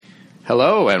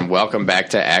Hello, and welcome back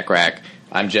to ACCRAC.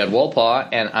 I'm Jed Wolpaw,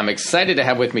 and I'm excited to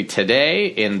have with me today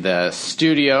in the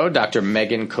studio Dr.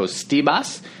 Megan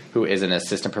Kostibas, who is an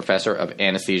assistant professor of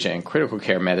anesthesia and critical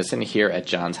care medicine here at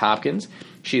Johns Hopkins.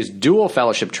 She is dual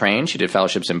fellowship trained. She did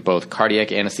fellowships in both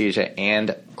cardiac anesthesia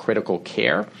and critical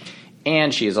care.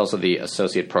 And she is also the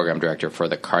associate program director for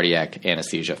the Cardiac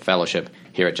Anesthesia Fellowship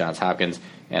here at Johns Hopkins.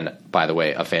 And by the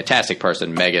way, a fantastic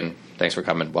person. Megan, thanks for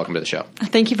coming. Welcome to the show.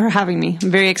 Thank you for having me.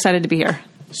 I'm very excited to be here.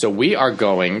 So we are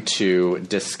going to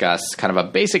discuss kind of a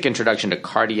basic introduction to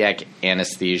cardiac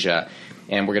anesthesia.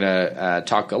 And we're going to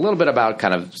talk a little bit about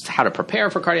kind of how to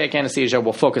prepare for cardiac anesthesia.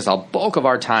 We'll focus a bulk of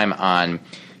our time on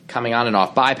coming on and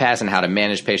off bypass and how to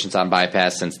manage patients on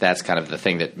bypass, since that's kind of the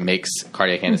thing that makes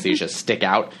cardiac anesthesia stick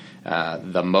out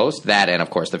the most. That and, of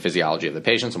course, the physiology of the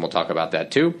patients, and we'll talk about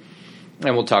that too.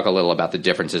 And we'll talk a little about the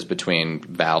differences between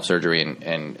valve surgery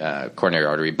and coronary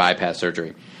artery bypass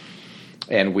surgery.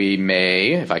 And we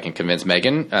may, if I can convince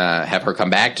Megan, have her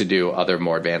come back to do other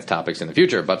more advanced topics in the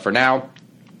future. But for now,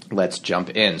 let's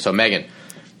jump in. So, Megan,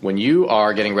 when you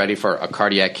are getting ready for a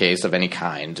cardiac case of any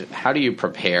kind, how do you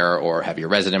prepare, or have your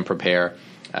resident prepare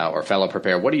or fellow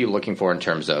prepare? What are you looking for in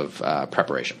terms of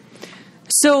preparation?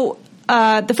 So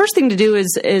the first thing to do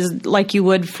is like you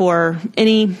would for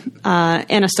any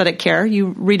anesthetic care. You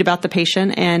read about the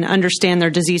patient and understand their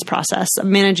disease process.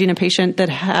 Managing a patient that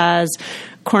has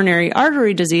coronary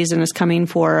artery disease and is coming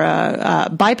for a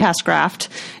bypass graft,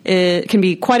 it can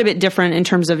be quite a bit different in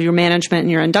terms of your management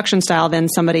and your induction style than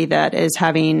somebody that is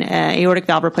having an aortic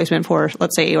valve replacement for,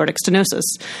 let's say, aortic stenosis.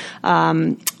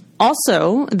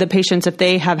 Also, the patients, if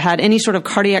they have had any sort of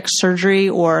cardiac surgery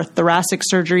or thoracic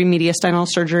surgery, mediastinal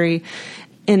surgery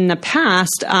in the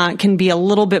past, can be a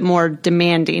little bit more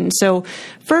demanding. So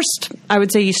first, I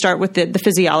would say you start with the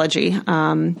physiology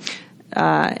and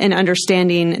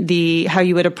understanding how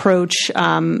you would approach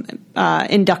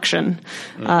induction.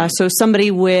 So somebody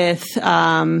with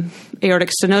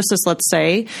aortic stenosis, let's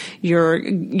say, your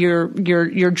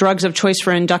drugs of choice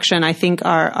for induction, I think,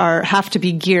 have to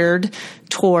be geared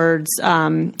towards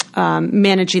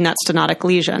managing that stenotic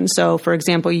lesion. So, for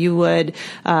example, you would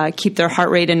keep their heart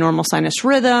rate in normal sinus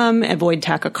rhythm, avoid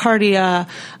tachycardia.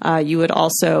 You would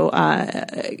also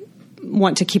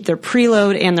want to keep their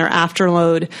preload and their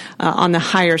afterload on the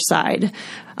higher side.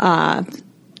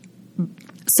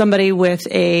 Somebody with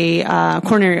a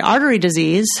coronary artery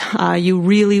disease, you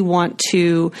really want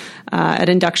to, at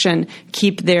induction,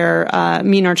 keep their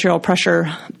mean arterial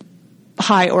pressure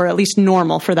high, or at least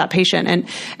normal for that patient.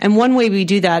 And one way we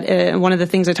do that, one of the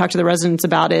things I talk to the residents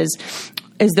about is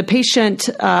the patient,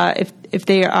 if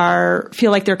they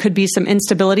feel like there could be some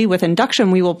instability with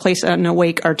induction, we will place an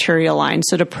awake arterial line.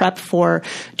 So to prep for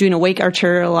doing awake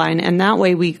arterial line, and that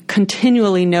way we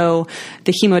continually know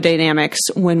the hemodynamics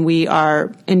when we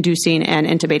are inducing and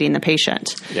intubating the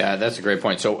patient. Yeah, that's a great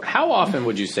point. So how often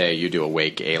would you say you do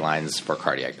awake A lines for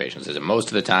cardiac patients? Is it most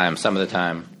of the time, some of the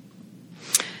time?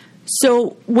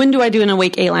 So when do I do an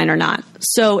awake A-line or not?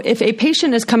 So if a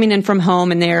patient is coming in from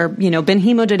home and they're, been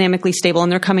hemodynamically stable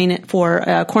and they're coming in for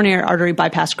a coronary artery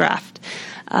bypass graft,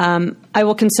 I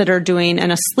will consider doing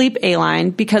an asleep A-line,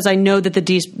 because I know that the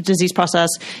disease process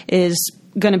is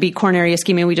going to be coronary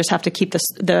ischemia. We just have to keep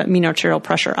the mean arterial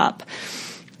pressure up.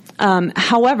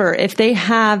 However, if they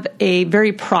have a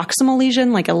very proximal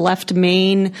lesion, like a left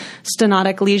main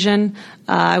stenotic lesion,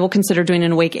 I will consider doing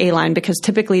an awake A-line, because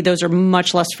typically those are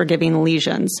much less forgiving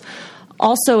lesions.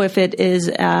 Also, if it is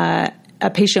a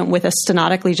patient with a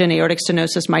stenotic lesion, aortic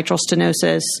stenosis, mitral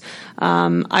stenosis,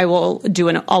 I will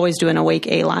always do an awake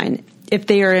A-line. If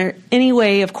they are in any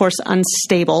way, of course,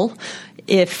 unstable,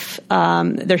 if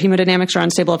their hemodynamics are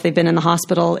unstable, if they've been in the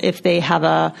hospital, if they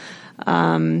have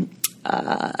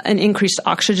an increased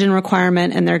oxygen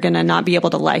requirement and they're going to not be able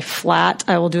to lie flat,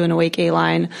 I will do an awake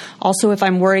A-line. Also, if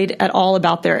I'm worried at all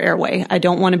about their airway, I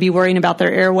don't want to be worrying about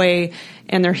their airway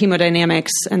and their hemodynamics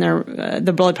and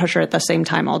the blood pressure at the same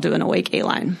time, I'll do an awake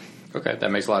A-line. Okay, that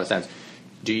makes a lot of sense.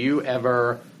 Do you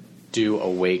ever do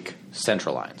awake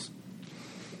central lines?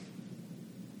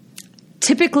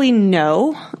 Typically,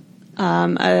 no.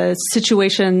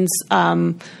 Situations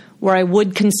where I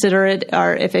would consider it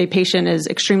are if a patient is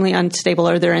extremely unstable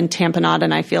or they're in tamponade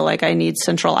and I feel like I need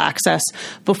central access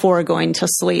before going to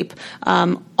sleep.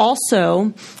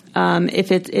 Also,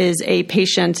 if it is a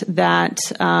patient that,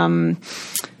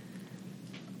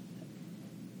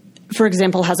 for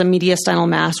example, has a mediastinal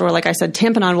mass, or like I said,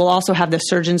 tamponade, will also have the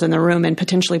surgeons in the room and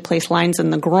potentially place lines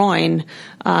in the groin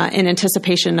in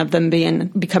anticipation of them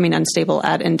becoming unstable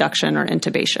at induction or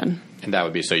intubation. And that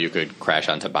would be so you could crash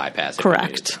onto bypass.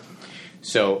 Correct.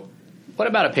 So What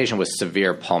about a patient with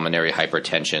severe pulmonary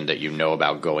hypertension that you know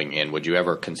about going in? Would you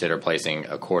ever consider placing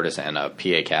a Cordis and a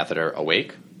PA catheter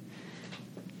awake?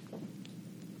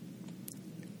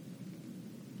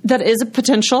 That is a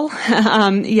potential.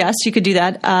 Yes, you could do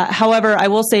that. However, I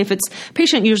will say if it's a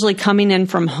patient usually coming in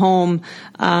from home,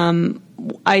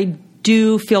 I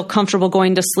do feel comfortable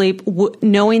going to sleep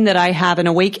knowing that I have an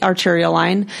awake arterial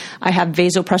line. I have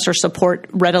vasopressor support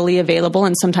readily available,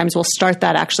 and sometimes we'll start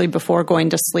that actually before going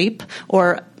to sleep,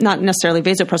 or not necessarily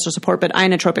vasopressor support, but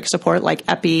inotropic support like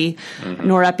epi,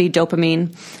 norepi,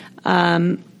 dopamine.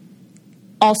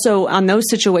 Also, on those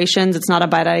situations, it's not a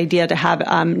bad idea to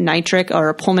have nitric or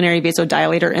a pulmonary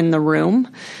vasodilator in the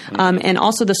room, and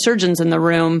also the surgeons in the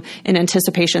room in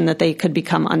anticipation that they could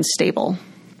become unstable.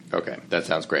 Okay, that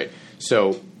sounds great.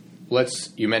 So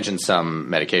you mentioned some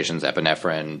medications,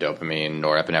 epinephrine, dopamine,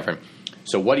 norepinephrine.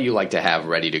 So what do you like to have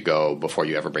ready to go before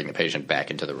you ever bring the patient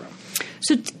back into the room?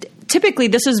 So typically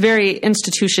this is very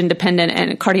institution dependent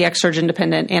and cardiac surgeon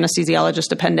dependent, anesthesiologist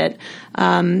dependent.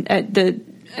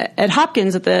 At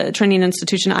Hopkins, at the training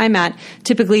institution I'm at,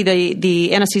 typically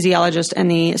the anesthesiologist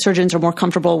and the surgeons are more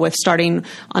comfortable with starting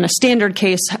on a standard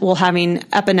case while having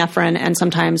epinephrine and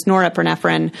sometimes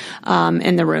norepinephrine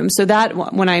in the room. So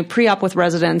that when I pre-op with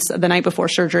residents the night before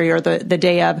surgery or the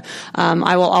day of,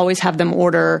 I will always have them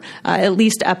order at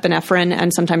least epinephrine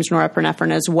and sometimes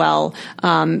norepinephrine as well,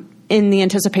 in the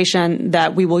anticipation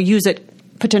that we will use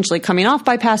it potentially coming off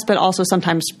bypass, but also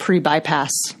sometimes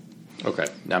pre-bypass. Okay.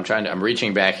 Now I'm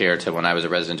reaching back here to when I was a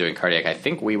resident doing cardiac. I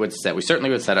think we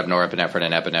certainly would set up norepinephrine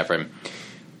and epinephrine.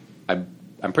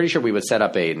 I'm pretty sure we would set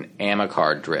up an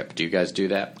Amicard drip. Do you guys do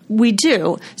that? We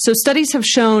do. So studies have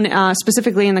shown,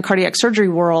 specifically in the cardiac surgery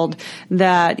world,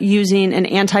 that using an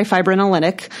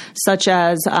antifibrinolytic such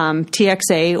as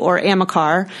TXA or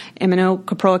Amicar,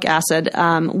 aminocaproic acid,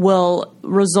 will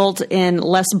result in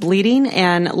less bleeding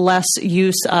and less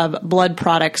use of blood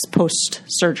products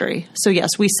post-surgery. So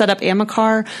yes, we set up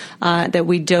Amicar that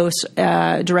we dose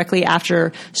directly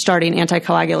after starting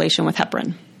anticoagulation with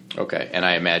heparin. Okay, and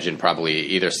I imagine probably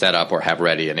either set up or have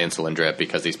ready an insulin drip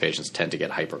because these patients tend to get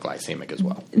hyperglycemic as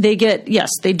well. They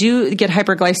do get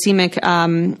hyperglycemic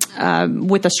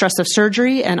with the stress of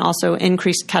surgery and also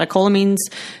increased catecholamines,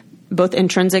 both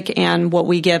intrinsic and what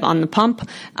we give on the pump.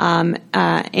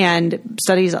 And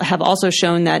studies have also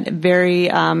shown that very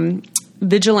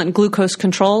vigilant glucose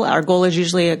control, our goal is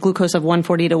usually a glucose of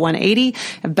 140 to 180,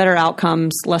 have better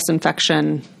outcomes, less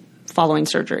infection following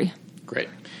surgery. Great.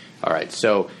 All right,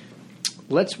 so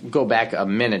let's go back a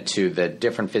minute to the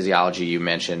different physiology you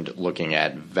mentioned, looking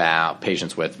at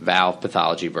patients with valve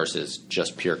pathology versus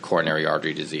just pure coronary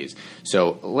artery disease.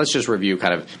 So let's just review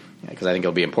kind of, because I think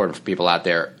it'll be important for people out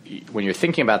there. When you're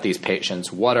thinking about these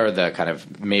patients, what are the kind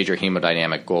of major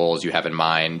hemodynamic goals you have in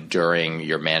mind during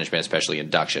your management, especially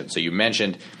induction? So you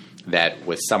mentioned that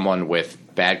with someone with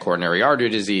bad coronary artery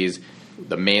disease,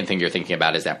 the main thing you're thinking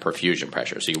about is that perfusion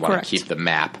pressure. So you want Correct. to keep the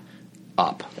MAP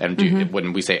up. And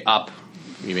when we say up,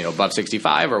 you mean above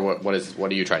 65, or what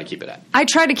do you try to keep it at? I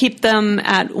try to keep them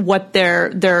at what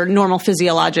their normal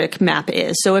physiologic MAP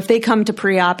is. So if they come to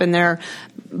pre-op and their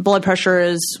blood pressure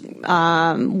is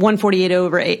 140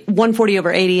 over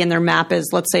 80 and their MAP is,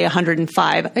 let's say,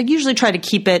 105, I usually try to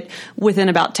keep it within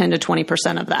about 10 to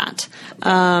 20% of that.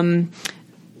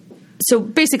 So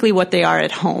basically what they are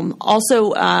at home.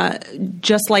 Also,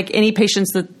 just like any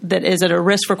patients that is at a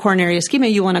risk for coronary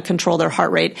ischemia, you want to control their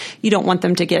heart rate. You don't want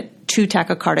them to get too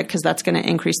tachycardic because that's going to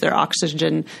increase their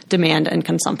oxygen demand and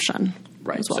consumption.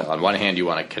 Right. As well. So on one hand, you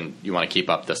want to keep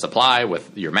up the supply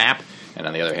with your MAP, and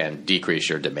on the other hand, decrease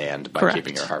your demand by Correct.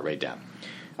 keeping your heart rate down.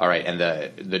 All right, and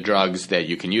the drugs that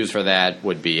you can use for that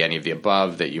would be any of the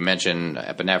above that you mentioned: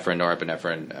 epinephrine,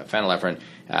 norepinephrine, phenylephrine.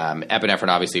 Epinephrine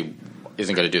obviously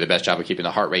isn't going to do the best job of keeping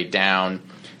the heart rate down.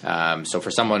 So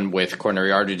for someone with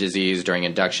coronary artery disease during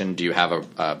induction, do you have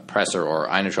a pressor or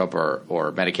inotrope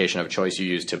or medication of choice you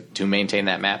use to maintain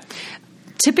that MAP?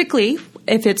 Typically,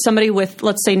 if it's somebody with,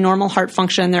 let's say, normal heart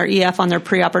function, their EF on their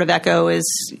preoperative echo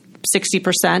is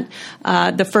 60%.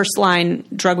 The first line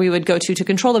drug we would go to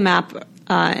control the MAP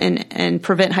and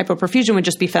prevent hypoperfusion would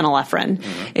just be phenylephrine.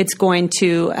 Mm-hmm. It's going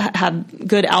to have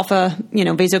good alpha,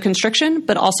 vasoconstriction,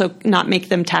 but also not make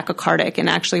them tachycardic and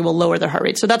actually will lower their heart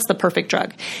rate. So that's the perfect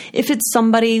drug. If it's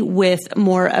somebody with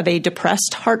more of a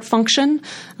depressed heart function,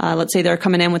 let's say they're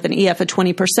coming in with an EF of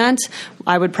 20%,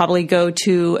 I would probably go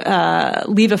to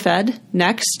Levophed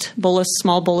next,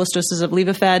 small bolus doses of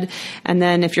Levophed, and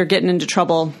then if you're getting into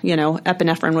trouble,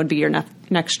 epinephrine would be your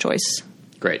next choice.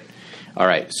 Great. All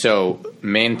right. So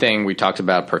main thing, we talked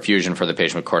about perfusion for the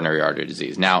patient with coronary artery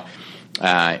disease. Now,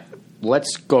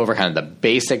 let's go over kind of the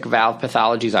basic valve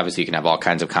pathologies. Obviously, you can have all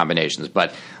kinds of combinations,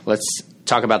 but let's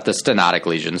talk about the stenotic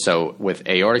lesion. So with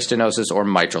aortic stenosis or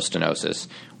mitral stenosis,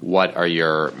 what are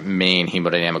your main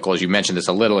hemodynamic goals? You mentioned this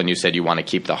a little, and you said you want to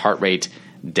keep the heart rate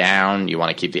down, you want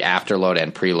to keep the afterload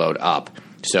and preload up.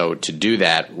 So to do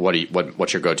that,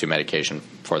 what's your go-to medication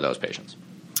for those patients?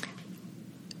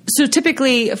 So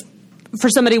typically, for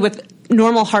somebody with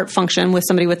normal heart function, with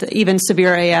somebody with even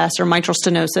severe AS or mitral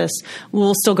stenosis,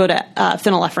 we'll still go to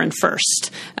phenylephrine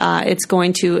first. It's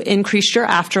going to increase your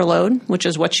afterload, which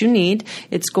is what you need.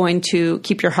 It's going to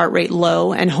keep your heart rate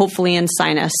low and hopefully in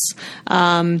sinus.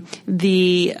 And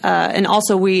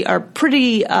also we are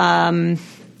pretty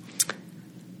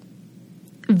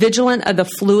vigilant of the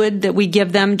fluid that we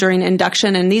give them during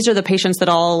induction, and these are the patients that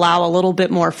I'll allow a little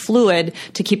bit more fluid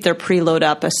to keep their preload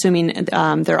up, assuming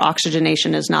their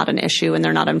oxygenation is not an issue and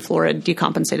they're not in fluid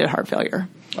decompensated heart failure.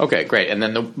 Okay, great. And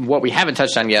then what we haven't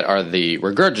touched on yet are the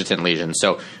regurgitant lesions.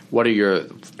 So what are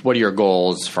your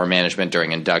goals for management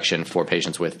during induction for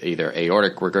patients with either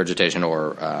aortic regurgitation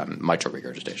or mitral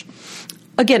regurgitation?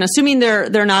 Again, assuming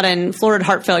they're not in fluid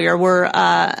heart failure,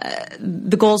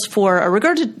 the goals for a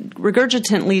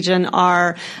regurgitant lesion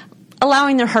are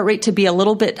allowing their heart rate to be a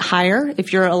little bit higher.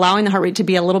 If you're allowing the heart rate to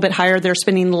be a little bit higher, they're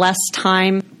spending less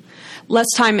time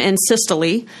in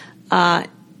systole.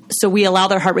 So we allow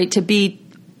their heart rate to be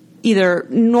either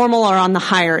normal or on the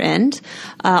higher end.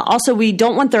 Also, we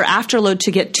don't want their afterload to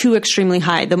get too extremely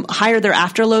high. The higher their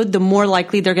afterload, the more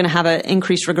likely they're going to have an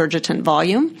increased regurgitant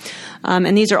volume.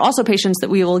 And these are also patients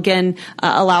that we will, again,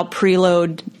 allow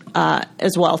preload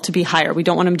as well to be higher. We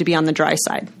don't want them to be on the dry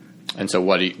side. And so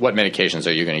what medications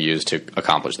are you going to use to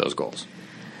accomplish those goals?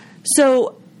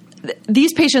 So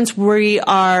these patients, we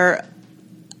are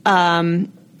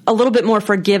a little bit more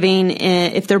forgiving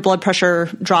if their blood pressure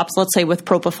drops, let's say with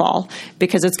propofol,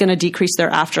 because it's going to decrease their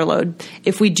afterload.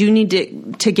 If we do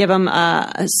need to give them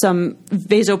some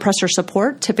vasopressor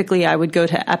support, typically I would go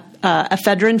to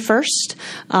ephedrine first,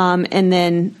 and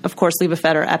then, of course,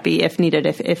 Levophed or epi if needed,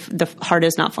 if the heart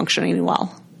is not functioning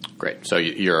well. Great. So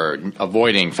you're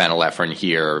avoiding phenylephrine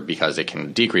here because it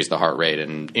can decrease the heart rate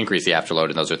and increase the afterload,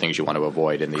 and those are things you want to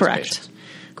avoid in these patients.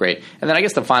 Great. And then I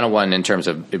guess the final one in terms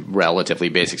of relatively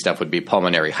basic stuff would be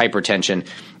pulmonary hypertension,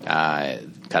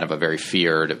 kind of a very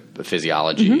feared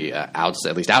physiology,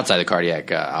 at least outside the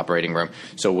cardiac operating room.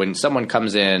 So when someone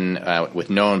comes in with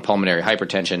known pulmonary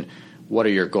hypertension, what are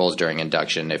your goals during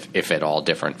induction, if at all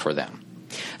different for them?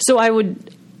 So I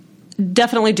would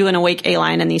definitely do an awake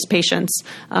A-line in these patients.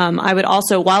 I would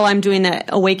also, while I'm doing the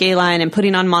awake A-line and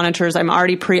putting on monitors, I'm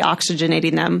already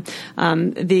pre-oxygenating them.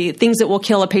 The things that will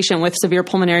kill a patient with severe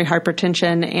pulmonary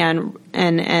hypertension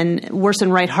and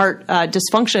worsen right heart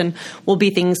dysfunction will be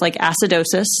things like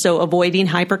acidosis, so avoiding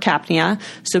hypercapnia,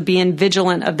 so being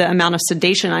vigilant of the amount of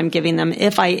sedation I'm giving them,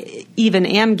 if I even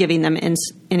am giving them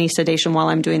any sedation while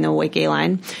I'm doing the awake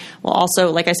A-line. Well,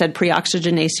 also, like I said,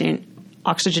 pre-oxygenation,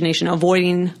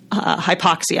 avoiding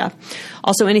hypoxia.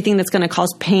 Also, anything that's going to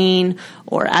cause pain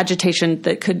or agitation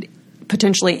that could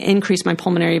potentially increase my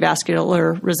pulmonary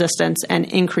vascular resistance and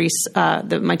increase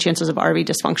my chances of RV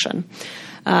dysfunction.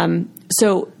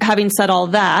 So having said all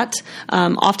that,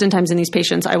 oftentimes in these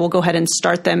patients, I will go ahead and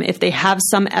start them. If they have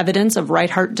some evidence of right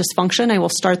heart dysfunction, I will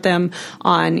start them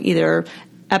on either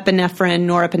epinephrine,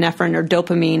 norepinephrine, or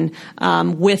dopamine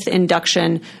with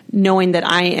induction, knowing that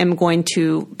I am going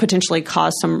to potentially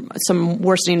cause some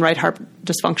worsening right heart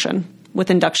dysfunction with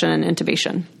induction and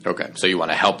intubation. Okay, so you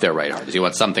want to help their right heart. You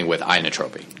want something with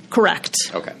inotropy. Correct.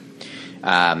 Okay.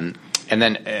 And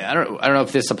then I don't know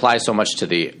if this applies so much to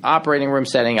the operating room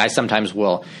setting. I sometimes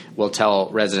will tell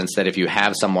residents that if you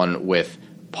have someone with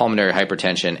pulmonary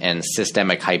hypertension and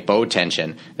systemic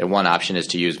hypotension, that one option is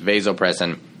to use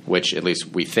vasopressin, which at least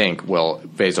we think will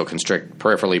vasoconstrict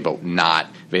peripherally but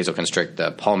not vasoconstrict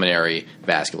the pulmonary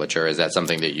vasculature. Is that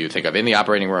something that you think of in the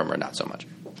operating room or not so much?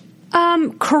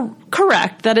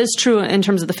 Correct. That is true in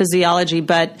terms of the physiology,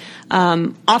 but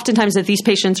oftentimes if these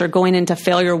patients are going into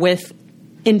failure with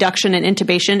induction and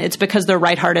intubation, it's because their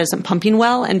right heart isn't pumping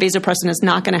well, and vasopressin is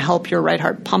not going to help your right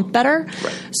heart pump better.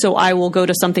 Right. So I will go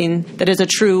to something that is an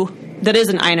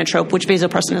inotrope, which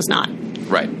vasopressin is not.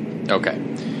 Right. Okay.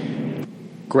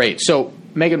 Great. So,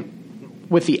 Megan,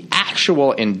 with the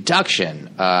actual induction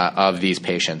of these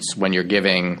patients, when you're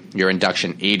giving your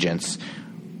induction agents,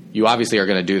 you obviously are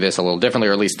going to do this a little differently,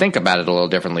 or at least think about it a little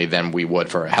differently than we would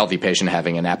for a healthy patient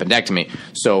having an appendectomy.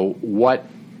 So what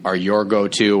are your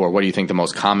go-to, or what do you think the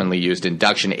most commonly used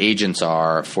induction agents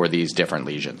are for these different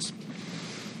lesions?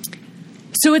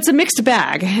 So it's a mixed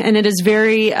bag, and it is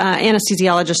very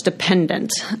anesthesiologist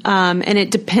dependent, and it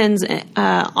depends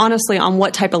honestly on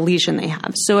what type of lesion they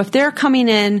have. So if they're coming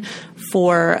in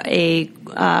for a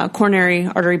coronary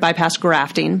artery bypass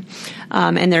grafting,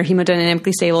 and they're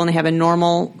hemodynamically stable and they have a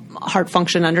normal heart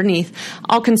function underneath,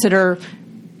 I'll consider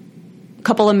a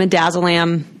couple of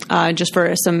midazolam just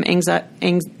for some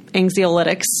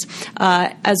anxiolytics,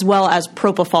 as well as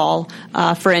propofol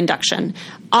for induction.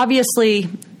 Obviously,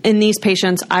 in these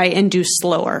patients, I induce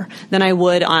slower than I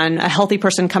would on a healthy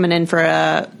person coming in for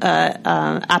a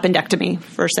appendectomy,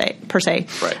 per se,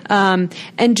 right.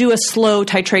 And do a slow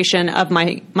titration of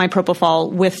my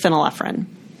propofol with phenylephrine.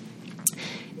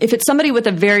 If it's somebody with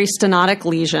a very stenotic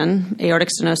lesion, aortic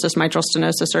stenosis, mitral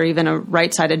stenosis, or even a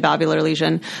right-sided valvular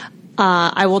lesion,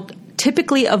 I will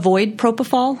typically avoid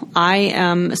propofol. I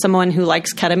am someone who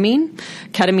likes ketamine.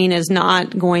 Ketamine is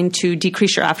not going to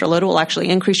decrease your afterload. It will actually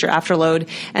increase your afterload.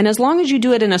 And as long as you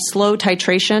do it in a slow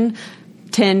titration,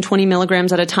 10, 20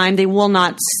 milligrams at a time, they will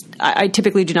not – I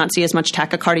typically do not see as much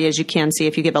tachycardia as you can see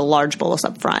if you give a large bolus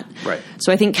up front. Right.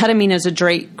 So I think ketamine is a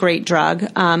great drug.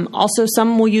 Also,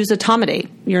 some will use etomidate.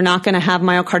 You're not going to have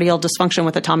myocardial dysfunction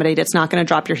with etomidate. It's not going to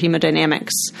drop your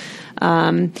hemodynamics.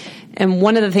 And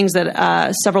one of the things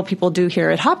that several people do here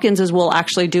at Hopkins is we'll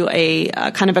actually do a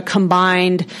kind of a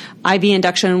combined IV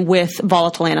induction with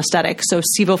volatile anesthetic. So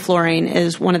sevoflurane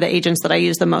is one of the agents that I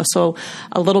use the most. So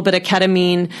a little bit of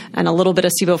ketamine and a little bit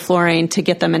of sevoflurane to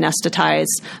get them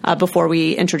anesthetized before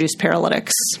we introduce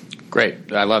paralytics.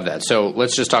 Great. I love that. So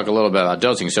let's just talk a little bit about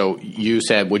dosing. So you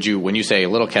said, when you say a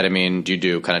little ketamine, do you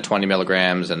do kind of 20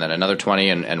 milligrams and then another 20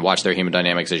 and watch their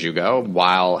hemodynamics as you go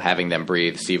while having them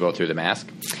breathe Sevo through the mask?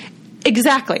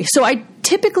 Exactly. So I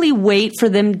typically wait for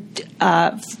them,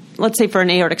 let's say for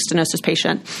an aortic stenosis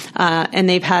patient, and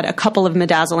they've had a couple of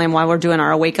midazolam while we're doing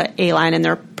our Awake A-line, and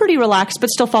they're pretty relaxed but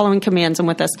still following commands and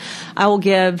with us. I will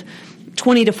give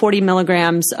 20 to 40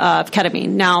 milligrams of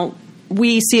ketamine. Now,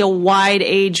 we see a wide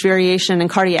age variation in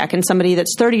cardiac, and somebody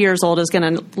that's 30 years old is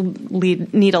going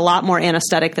to need a lot more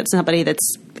anesthetic than somebody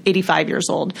that's 85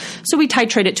 years old. So we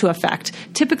titrate it to effect.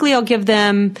 Typically, I'll give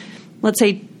them, let's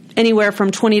say, anywhere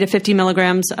from 20 to 50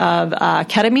 milligrams of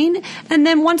ketamine. And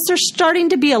then once they're starting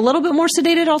to be a little bit more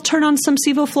sedated, I'll turn on some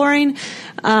sevoflurane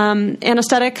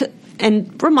anesthetic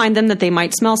and remind them that they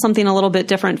might smell something a little bit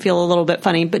different, feel a little bit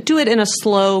funny, but do it in a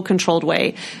slow, controlled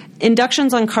way.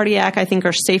 Inductions on cardiac, I think,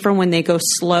 are safer when they go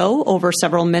slow over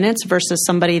several minutes versus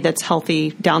somebody that's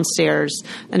healthy downstairs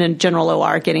in a general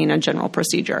OR getting a general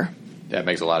procedure. That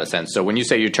makes a lot of sense. So when you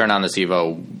say you turn on the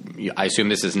Sevo, I assume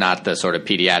this is not the sort of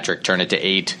pediatric turn it to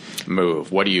 8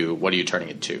 move. What are you turning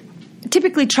it to?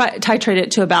 Typically titrate it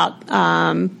to about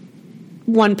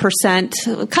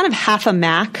 1%, kind of half a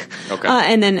MAC, okay.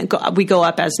 And then we go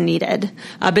up as needed.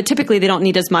 But typically they don't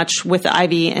need as much with the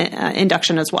IV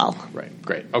induction as well. Right,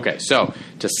 great. Okay, so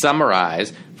to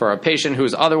summarize, for a patient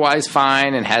who's otherwise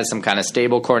fine and has some kind of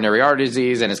stable coronary artery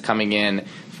disease and is coming in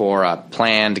for a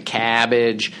planned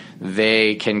CABG,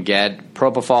 they can get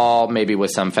propofol, maybe with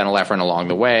some phenylephrine along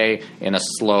the way, in a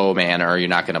slow manner. You're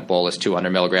not going to bolus 200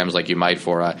 milligrams like you might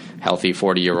for a healthy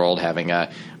 40-year-old having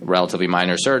a relatively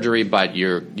minor surgery, but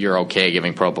you're okay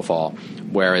giving propofol.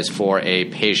 Whereas for a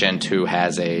patient who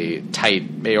has a tight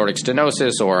aortic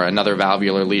stenosis or another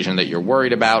valvular lesion that you're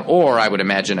worried about, or I would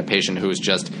imagine a patient who's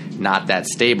just not that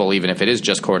stable, even if it is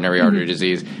just coronary artery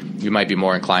disease, you might be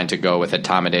more inclined to go with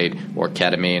etomidate or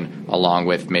ketamine along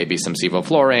with maybe some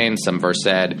sevoflurane, some Versed,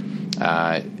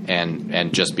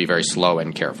 and just be very slow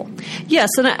and careful.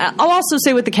 Yes, and I'll also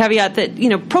say with the caveat that,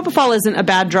 propofol isn't a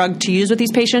bad drug to use with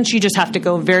these patients. You just have to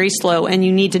go very slow, and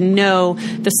you need to know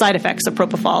the side effects of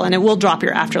propofol, and it will drop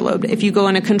your afterload. If you go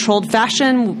in a controlled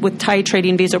fashion with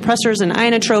titrating vasopressors and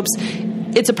inotropes,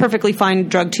 it's a perfectly fine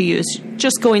drug to use.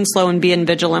 Just going slow and being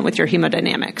vigilant with your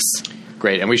hemodynamics.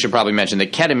 Great, and we should probably mention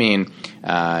that ketamine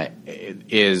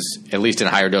is, at least in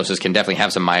higher doses, can definitely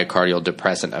have some myocardial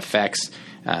depressant effects,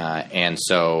 and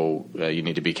so you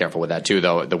need to be careful with that too,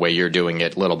 though the way you're doing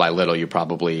it little by little, you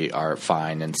probably are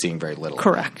fine and seeing very little.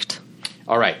 Correct.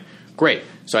 All right, great.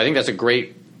 So I think that's a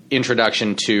great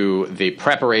introduction to the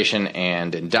preparation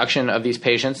and induction of these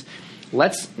patients.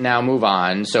 Let's now move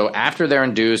on. So after they're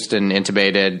induced and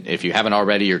intubated, if you haven't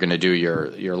already, you're going to do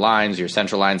your lines, your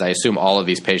central lines. I assume all of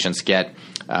these patients get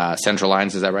central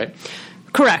lines. Is that right?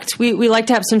 Correct. We like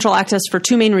to have central access for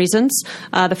two main reasons.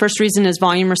 The first reason is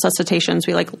volume resuscitations.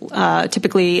 We like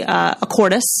typically a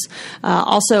Cordis.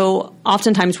 Also,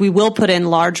 oftentimes we will put in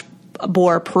large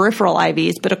bore peripheral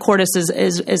IVs, but a Cordis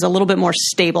is a little bit more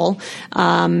stable.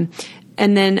 And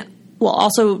then we'll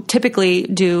also typically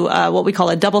do what we call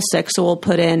a double stick. So we'll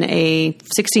put in a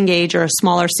 16 gauge or a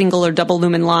smaller single or double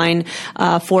lumen line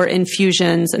for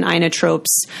infusions and inotropes,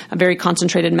 very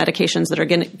concentrated medications that are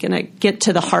going to get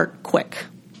to the heart quick.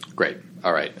 Great.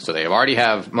 All right. So they already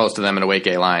have most of them in awake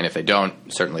A line. If they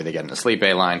don't, certainly they get in a sleep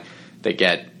A line. They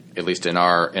get, at least in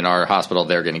our hospital,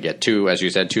 they're going to get two, as you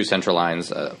said, two central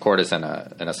lines, a Cordis and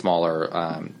a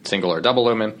smaller single or double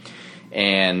lumen,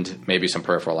 and maybe some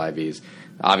peripheral IVs.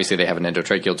 Obviously, they have an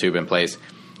endotracheal tube in place.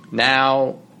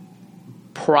 Now,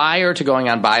 prior to going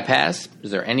on bypass,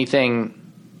 is there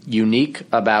anything unique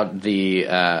about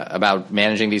about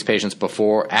managing these patients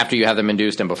after you have them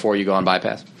induced and before you go on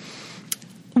bypass?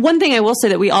 One thing I will say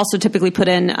that we also typically put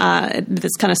in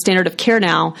this kind of standard of care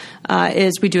now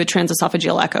is we do a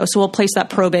transesophageal echo. So we'll place that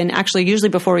probe in actually usually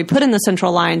before we put in the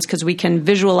central lines because we can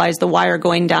visualize the wire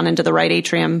going down into the right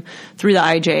atrium through the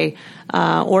IJ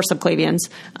or subclavians.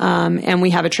 And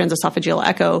we have a transesophageal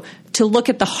echo to look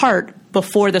at the heart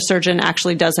before the surgeon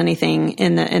actually does anything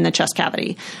in the chest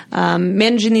cavity.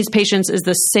 Managing these patients is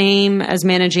the same as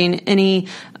managing any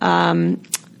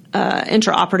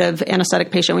intraoperative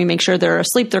anesthetic patient. We make sure they're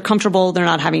asleep, they're comfortable, they're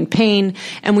not having pain,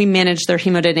 and we manage their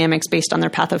hemodynamics based on their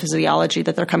pathophysiology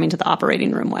that they're coming to the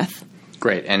operating room with.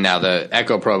 Great. And now the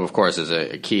echo probe, of course, is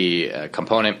a key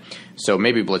component. So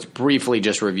maybe let's briefly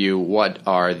just review what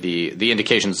are the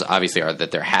indications, obviously, are that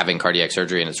they're having cardiac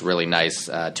surgery, and it's really nice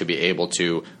to be able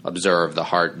to observe the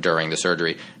heart during the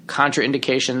surgery.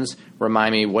 Contraindications,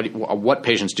 remind me, what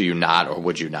patients do you not or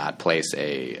would you not place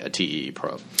a TEE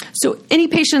probe? So any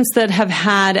patients that have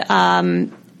had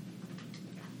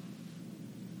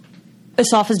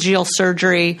esophageal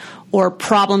surgery or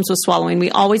problems with swallowing, we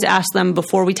always ask them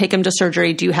before we take them to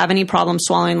surgery, do you have any problems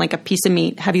swallowing like a piece of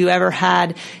meat? Have you ever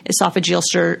had esophageal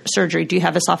surgery? Do you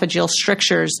have esophageal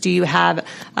strictures? Do you have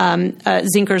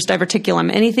Zinker's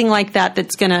diverticulum? Anything like that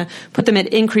that's going to put them at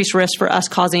increased risk for us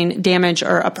causing damage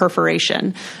or a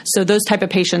perforation. So those type of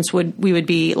patients we would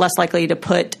be less likely to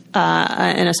put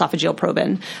an esophageal probe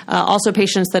in. Also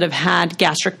patients that have had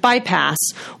gastric bypass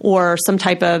or some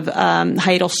type of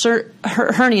hiatal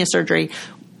hernia surgery.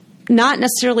 Not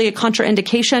necessarily a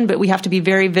contraindication, but we have to be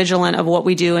very vigilant of what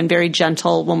we do and very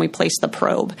gentle when we place the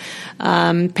probe.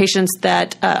 Patients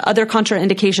that other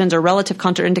contraindications or relative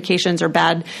contraindications are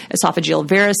bad esophageal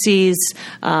varices,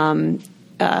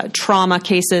 trauma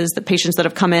cases, the patients that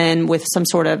have come in with some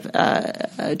sort of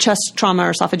chest trauma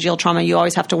or esophageal trauma, you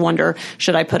always have to wonder,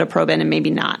 should I put a probe in and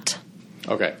maybe not?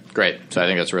 Okay, great. So I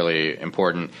think that's really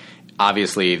important.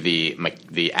 Obviously,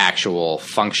 the actual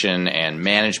function and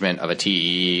management of a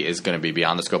TEE is going to be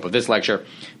beyond the scope of this lecture,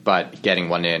 but getting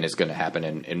one in is going to happen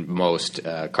in most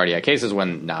cardiac cases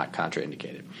when not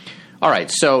contraindicated. All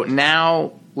right, so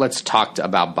now let's talk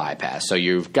about bypass. So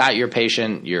you've got your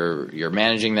patient, you're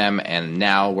managing them, and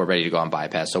now we're ready to go on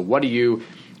bypass. So what are you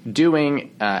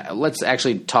doing? Let's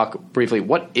actually talk briefly.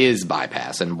 What is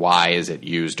bypass and why is it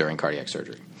used during cardiac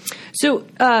surgery? So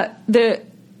the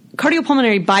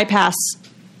cardiopulmonary bypass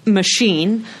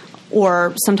machine,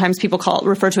 or sometimes people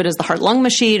refer to it as the heart-lung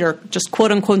machine, or just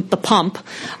quote-unquote the pump,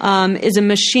 is a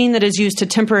machine that is used to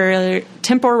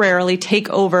temporarily take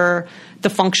over the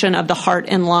function of the heart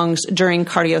and lungs during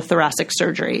cardiothoracic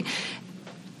surgery.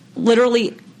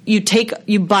 Literally,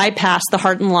 you bypass the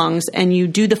heart and lungs, and you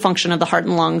do the function of the heart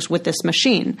and lungs with this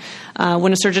machine.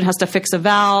 When a surgeon has to fix a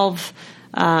valve,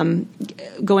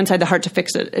 go inside the heart to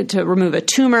fix it, to remove a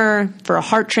tumor for a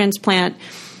heart transplant,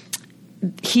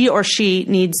 he or she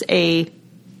needs a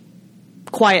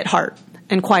quiet heart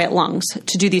and quiet lungs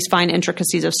to do these fine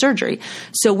intricacies of surgery.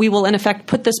 So we will, in effect,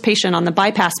 put this patient on the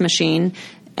bypass machine,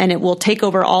 and it will take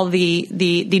over all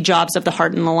the jobs of the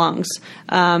heart and the lungs.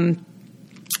 In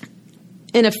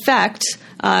effect,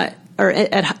 or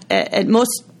at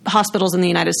most hospitals in the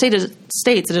United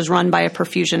States, it is run by a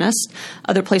perfusionist.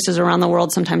 Other places around the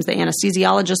world, sometimes the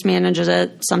anesthesiologist manages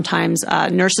it, sometimes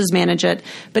nurses manage it.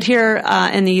 But here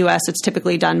in the U.S., it's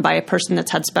typically done by a person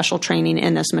that's had special training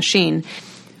in this machine.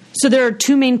 So there are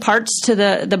two main parts to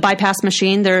the bypass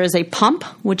machine. There is a pump,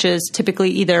 which is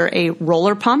typically either a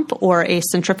roller pump or a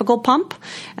centrifugal pump.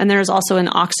 And there is also an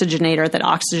oxygenator that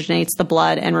oxygenates the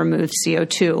blood and removes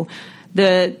CO2.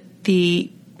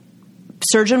 The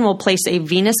surgeon will place a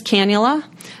venous cannula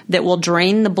that will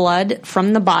drain the blood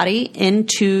from the body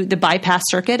into the bypass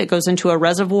circuit. It goes into a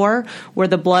reservoir where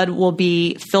the blood will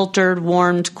be filtered,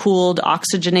 warmed, cooled,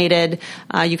 oxygenated.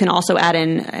 You can also add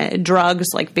in drugs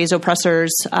like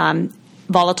vasopressors,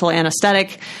 volatile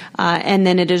anesthetic, and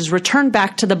then it is returned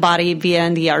back to the body via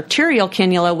the arterial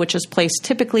cannula, which is placed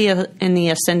typically in the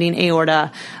ascending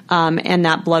aorta, and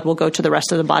that blood will go to the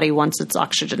rest of the body once it's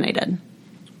oxygenated.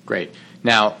 Great.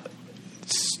 Now,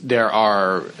 there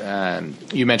are,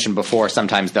 you mentioned before,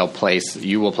 sometimes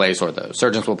you will place, or the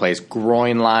surgeons will place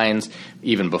groin lines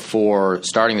even before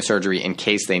starting the surgery in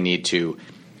case they need to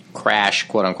crash,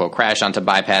 quote unquote, crash onto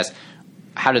bypass.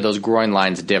 How do those groin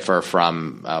lines differ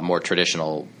from more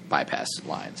traditional bypass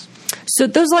lines? So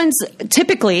those lines,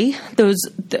 typically,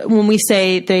 when we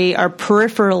say they are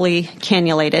peripherally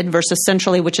cannulated versus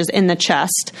centrally, which is in the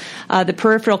chest, the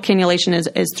peripheral cannulation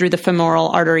is through the femoral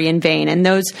artery and vein. And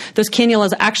those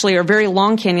cannulas actually are very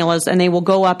long cannulas, and they will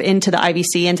go up into the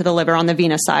IVC, into the liver on the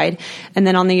venous side. And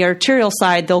then on the arterial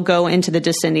side, they'll go into the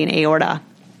descending aorta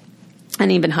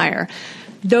and even higher.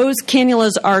 Those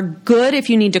cannulas are good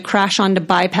if you need to crash onto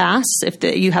bypass, if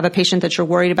you have a patient that you're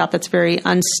worried about that's very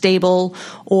unstable,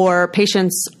 or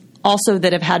patients also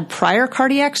that have had prior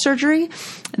cardiac surgery.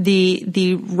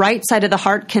 The right side of the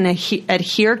heart can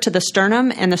adhere to the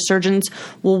sternum, and the surgeons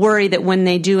will worry that when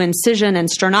they do incision and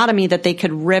sternotomy that they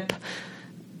could rip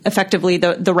effectively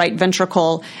the right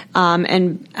ventricle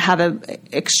and have an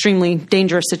extremely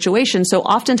dangerous situation. So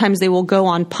oftentimes they will go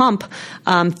on pump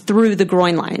through the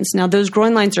groin lines. Now, those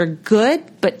groin lines are good,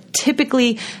 but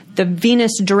typically the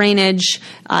venous drainage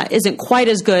isn't quite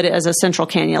as good as a central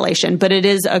cannulation, but it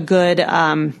is a good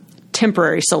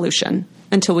temporary solution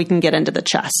until we can get into the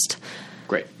chest.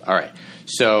 Great. All right.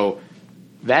 So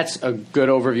that's a good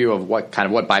overview of what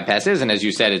bypass is. And as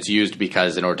you said, it's used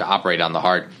because in order to operate on the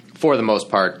heart, for the most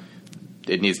part,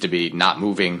 it needs to be not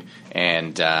moving,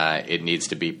 and it needs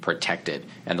to be protected,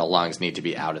 and the lungs need to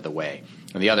be out of the way.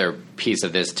 And the other piece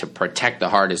of this to protect the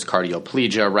heart is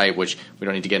cardioplegia, right, which we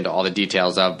don't need to get into all the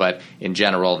details of, but in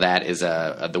general, that is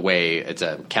it's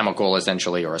a chemical,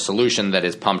 essentially, or a solution that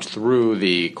is pumped through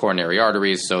the coronary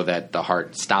arteries so that the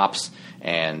heart stops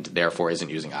and therefore isn't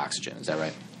using oxygen. Is that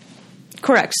right?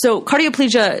 Correct. So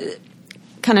cardioplegia,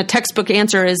 kind of textbook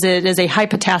answer is it is a high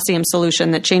potassium solution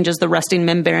that changes the resting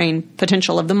membrane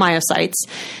potential of the myocytes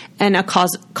and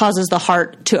causes the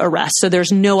heart to arrest. So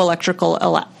there's no electrical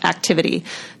activity.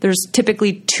 There's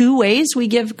typically two ways we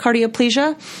give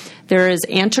cardioplegia. There is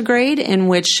antegrade, in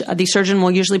which the surgeon will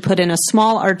usually put in a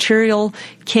small arterial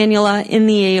cannula in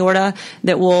the aorta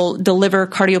that will deliver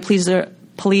cardioplegia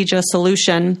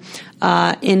solution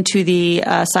into the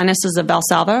sinuses of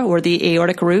Valsalva, or the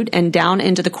aortic root, and down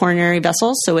into the coronary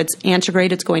vessels. So it's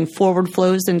antegrade; it's going forward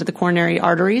flows into the coronary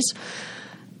arteries.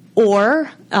 Or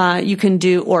you can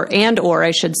do, or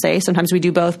I should say, sometimes we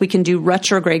do both. We can do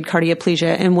retrograde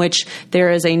cardioplegia, in which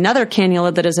there is another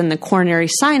cannula that is in the coronary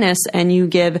sinus, and you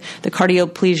give the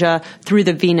cardioplegia through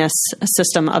the venous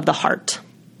system of the heart.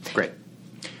 Great.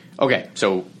 Okay,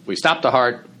 so we stopped the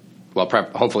heart. Well,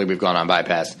 hopefully we've gone on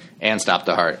bypass and stopped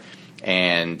the heart.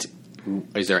 And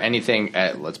is there anything,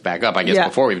 let's back up, I guess,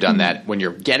 before we've done that. When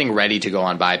you're getting ready to go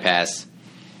on bypass,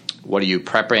 what are you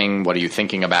prepping? What are you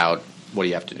thinking about? What do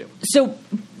you have to do? So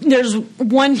there's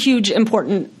one huge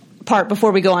important part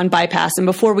before we go on bypass and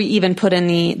before we even put in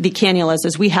the cannulas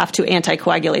is we have to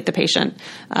anticoagulate the patient.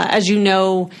 As you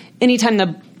know, anytime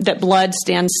that blood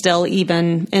stands still,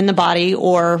 even in the body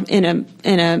or in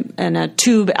a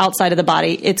tube outside of the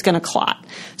body, it's going to clot.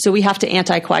 So we have to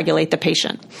anticoagulate the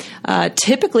patient.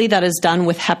 Typically, that is done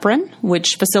with heparin,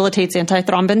 which facilitates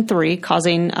antithrombin 3,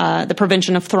 causing the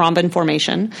prevention of thrombin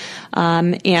formation.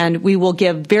 And we will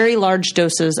give very large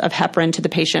doses of heparin to the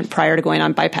patient prior to going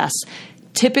on bypass.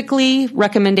 Typically,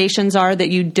 recommendations are that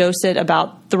you dose it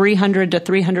about 300 to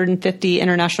 350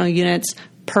 international units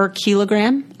per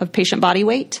kilogram of patient body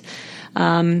weight.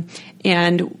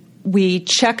 And we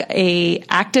check a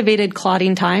activated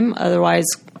clotting time, otherwise,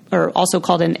 or also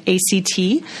called an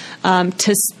ACT,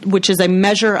 which is a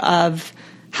measure of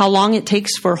how long it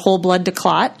takes for whole blood to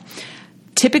clot.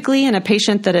 Typically, in a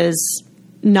patient that is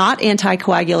not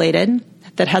anticoagulated,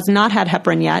 that has not had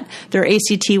heparin yet, their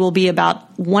ACT will be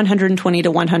about 120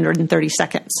 to 130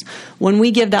 seconds. When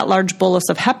we give that large bolus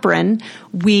of heparin,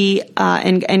 we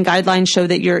and guidelines show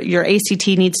that your ACT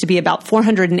needs to be about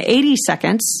 480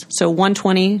 seconds, so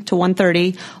 120 to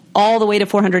 130, all the way to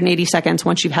 480 seconds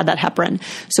once you've had that heparin.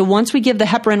 So once we give the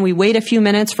heparin, we wait a few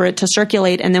minutes for it to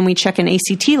circulate, and then we check an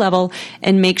ACT level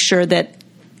and make sure that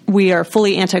we are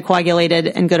fully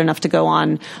anticoagulated and good enough to go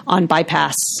on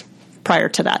bypass prior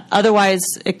to that. Otherwise,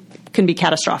 it can be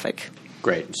catastrophic.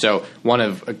 Great. So one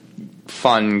of a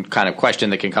fun kind of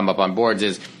question that can come up on boards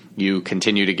is you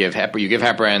continue to give heparin. You give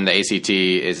heparin, the ACT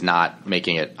is not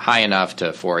making it high enough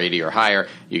to 480 or higher.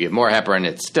 You give more heparin,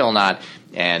 it's still not.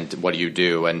 And what do you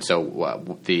do? And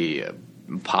so the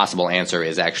possible answer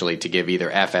is actually to give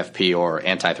either FFP or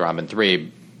antithrombin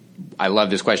 3. I love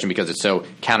this question because it's so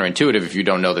counterintuitive if you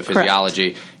don't know the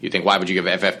physiology. Correct. You think, why would you give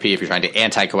FFP if you're trying to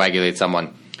anticoagulate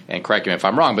someone? And correct me if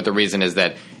I'm wrong, but the reason is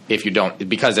that if you don't,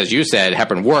 because as you said,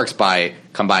 heparin works by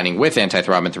combining with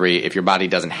antithrombin 3. If your body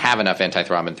doesn't have enough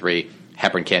antithrombin 3,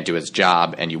 heparin can't do its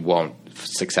job and you won't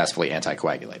successfully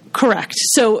anticoagulate. Correct.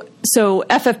 So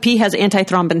FFP has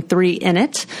antithrombin 3 in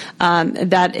it.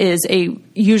 That is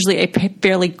usually a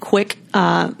fairly quick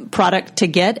product to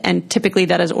get, and typically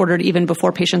that is ordered even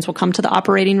before patients will come to the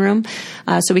operating room.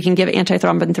 So we can give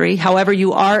antithrombin 3. However,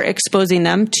 you are exposing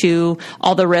them to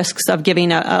all the risks of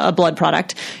giving a blood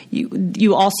product.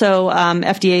 You also,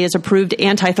 FDA has approved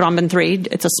antithrombin 3.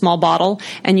 It's a small bottle,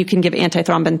 and you can give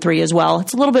antithrombin 3 as well.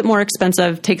 It's a little bit more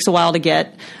expensive, takes a while to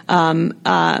get from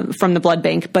the blood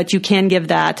bank, but you can give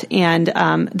that, and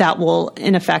that will,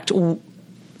 in effect,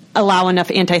 allow enough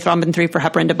antithrombin 3 for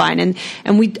heparin to bind.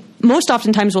 And we most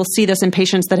oftentimes will see this in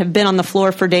patients that have been on the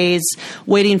floor for days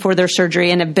waiting for their surgery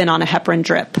and have been on a heparin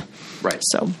drip. Right.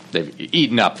 So they've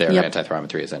eaten up their antithrombin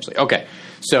 3 essentially. Okay.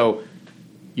 So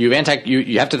you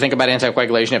have to think about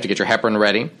anticoagulation. You have to get your heparin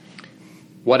ready.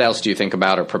 What else do you think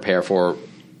about or prepare for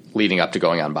leading up to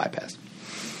going on bypass?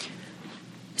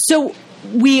 So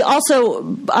we also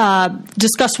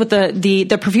discussed with the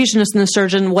perfusionist and the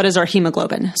surgeon what is our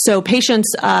hemoglobin. So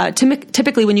patients,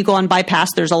 typically when you go on bypass,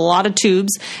 there's a lot of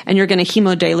tubes, and you're going to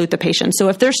hemodilute the patient. So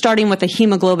if they're starting with a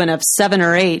hemoglobin of 7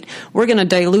 or 8, we're going to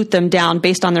dilute them down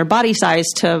based on their body size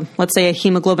to, let's say, a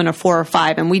hemoglobin of 4 or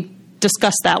 5. And we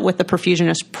discussed that with the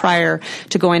perfusionist prior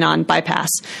to going on bypass.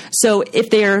 So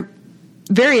if they're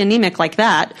very anemic like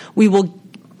that, we will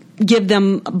give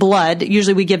them blood.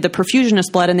 Usually we give the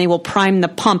perfusionist blood, and they will prime the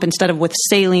pump. Instead of with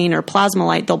saline or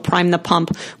Plasmolite, they'll prime the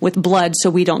pump with blood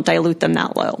so we don't dilute them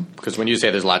that low. Because when you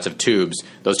say there's lots of tubes,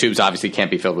 those tubes obviously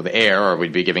can't be filled with air, or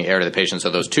we'd be giving air to the patient.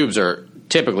 So those tubes are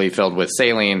typically filled with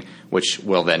saline, which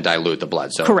will then dilute the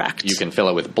blood. So correct. You can fill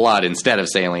it with blood instead of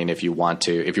saline if you want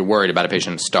to, if you're worried about a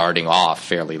patient starting off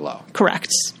fairly low.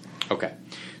 Correct. Okay.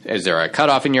 Is there a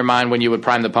cutoff in your mind when you would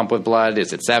prime the pump with blood?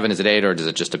 Is it 7? Is it 8? Or does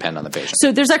it just depend on the patient?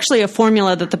 So there's actually a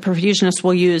formula that the perfusionist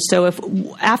will use. So if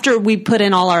after we put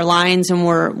in all our lines and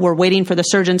we're waiting for the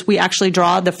surgeons, we actually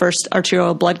draw the first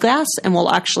arterial blood gas, and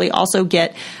we'll actually also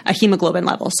get a hemoglobin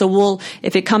level. So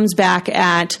if it comes back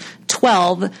at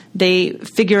 12, they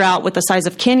figure out with the size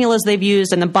of cannulas they've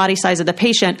used and the body size of the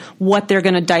patient what they're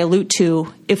going to dilute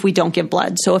to if we don't give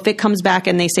blood. So if it comes back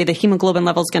and they say the hemoglobin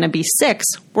level is going to be 6,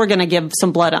 we're going to give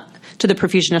some blood to the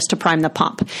perfusionist to prime the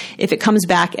pump. If it comes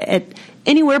back at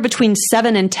anywhere between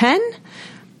 7 and 10,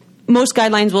 most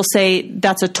guidelines will say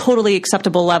that's a totally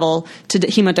acceptable level to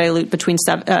hemodilute between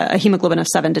a hemoglobin of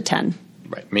 7 to 10.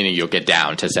 Right, meaning you'll get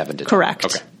down to 7 to 10. Correct.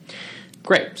 Okay.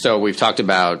 Great. So we've talked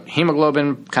about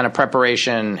hemoglobin kind of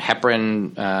preparation,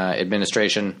 heparin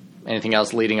administration. Anything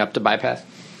else leading up to bypass?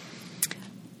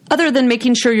 Other than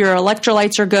making sure your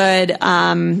electrolytes are good,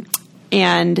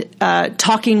 and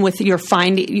talking with your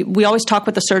we always talk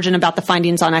with the surgeon about the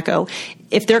findings on echo.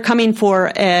 If they're coming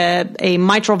for a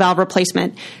mitral valve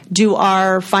replacement, do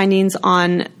our findings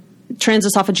on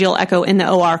transesophageal echo in the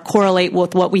OR correlate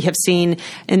with what we have seen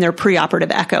in their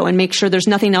preoperative echo, and make sure there's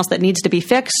nothing else that needs to be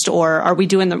fixed, or are we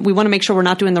we want to make sure we're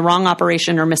not doing the wrong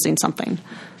operation or missing something.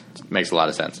 Makes a lot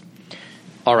of sense.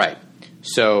 All right.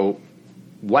 So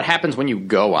what happens when you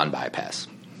go on bypass?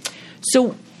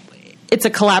 So it's a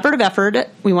collaborative effort.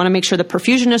 We want to make sure the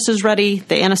perfusionist is ready,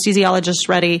 the anesthesiologist is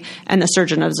ready, and the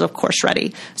surgeon is, of course,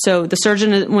 ready. So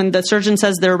when the surgeon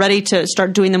says they're ready to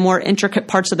start doing the more intricate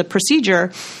parts of the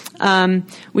procedure,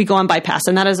 we go on bypass.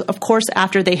 And that is, of course,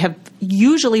 after they have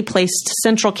usually placed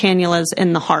central cannulas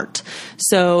in the heart.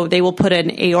 So they will put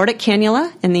an aortic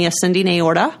cannula in the ascending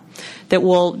aorta that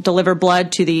will deliver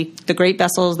blood to the great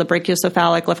vessels, the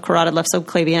brachiocephalic, left carotid, left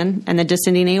subclavian, and the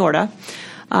descending aorta.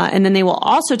 And then they will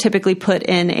also typically put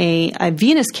in a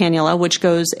venous cannula, which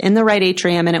goes in the right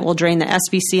atrium, and it will drain the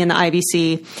SVC and the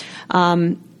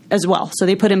IVC as well. So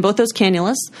they put in both those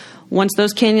cannulas. Once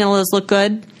those cannulas look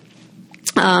good,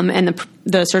 and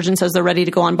the surgeon says they're ready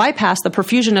to go on bypass, the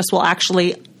perfusionist will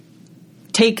actually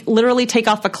literally take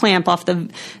off a clamp off the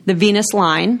venous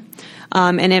line,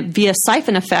 and it, via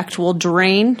siphon effect, will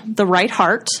drain the right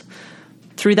heart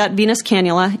through that venous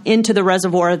cannula into the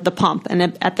reservoir of the pump. And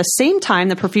at the same time,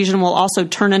 the perfusion will also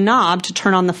turn a knob to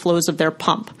turn on the flows of their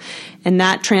pump. And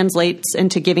that translates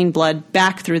into giving blood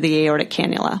back through the aortic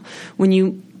cannula. When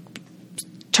you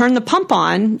turn the pump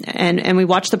on, and we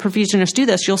watch the perfusionist do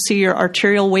this, you'll see your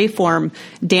arterial waveform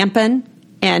dampen.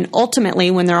 And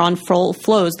ultimately, when they're on full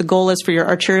flows, the goal is for your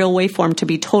arterial waveform to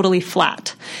be totally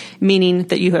flat, meaning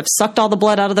that you have sucked all the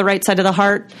blood out of the right side of the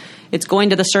heart, it's going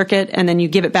to the circuit, and then you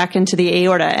give it back into the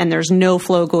aorta, and there's no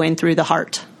flow going through the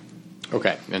heart.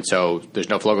 Okay, and so there's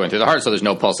no flow going through the heart, so there's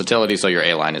no pulsatility, so your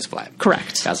A-line is flat.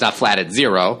 Correct. Now, it's not flat at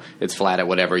 0, it's flat at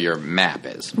whatever your map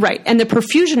is. Right, and the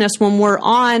perfusionists, when we're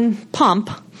on pump,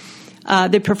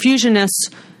 the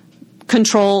perfusionists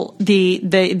control the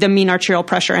mean arterial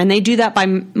pressure, and they do that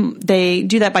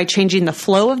by changing the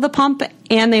flow of the pump,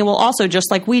 and they will also, just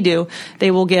like we do,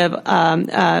 they will give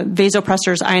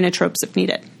vasopressors, inotropes if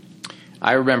needed.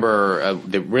 I remember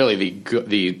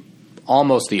the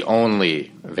almost the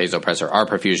only vasopressor our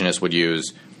perfusionist would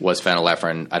use was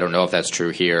phenylephrine. I don't know if that's true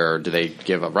here. Do they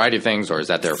give a variety of things, or is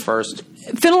that their first?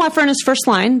 Phenylephrine is first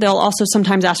line. They'll also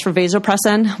sometimes ask for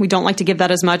vasopressin. We don't like to give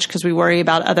that as much because we worry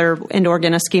about other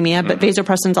end-organ ischemia, but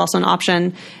vasopressin is also an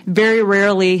option. Very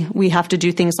rarely we have to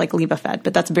do things like Levophed,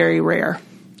 but that's very rare.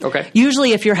 Okay.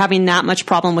 Usually if you're having that much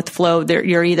problem with flow,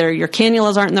 you're either your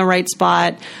cannulas aren't in the right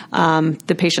spot,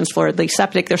 the patient's floridly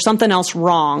septic, there's something else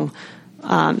wrong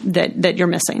that you're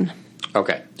missing.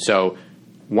 Okay. So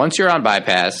once you're on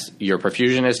bypass, your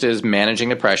perfusionist is managing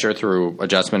the pressure through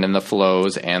adjustment in the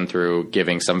flows and through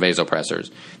giving some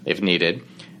vasopressors if needed.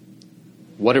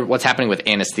 What's happening with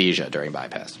anesthesia during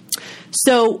bypass?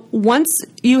 So once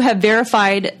you have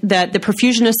verified that the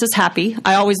perfusionist is happy,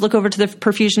 I always look over to the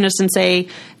perfusionist and say,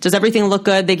 does everything look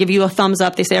good? They give you a thumbs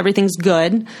up. They say everything's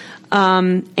good.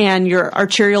 And your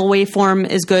arterial waveform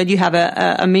is good. You have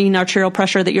a mean arterial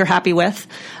pressure that you're happy with.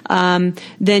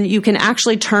 Then you can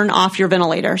actually turn off your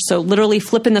ventilator. So literally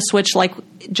flipping the switch like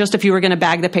just if you were going to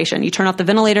bag the patient. You turn off the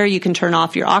ventilator, you can turn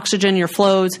off your oxygen, your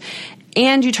flows,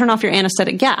 and you turn off your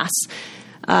anesthetic gas.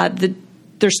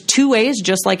 There's two ways,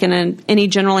 just like in any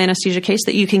general anesthesia case,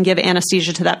 that you can give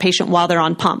anesthesia to that patient while they're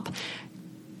on pump.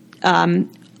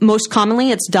 Most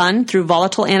commonly, it's done through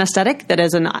volatile anesthetic that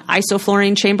is an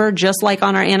isoflurane chamber, just like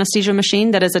on our anesthesia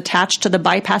machine, that is attached to the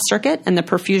bypass circuit, and the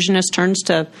perfusionist turns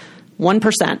to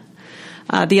 1%.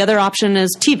 The other option is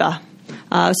TIVA.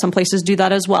 Some places do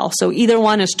that as well. So either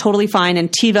one is totally fine,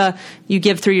 and TIVA you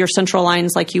give through your central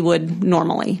lines like you would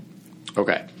normally.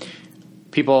 Okay.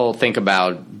 People think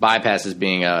about bypass as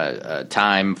being a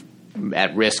time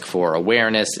at risk for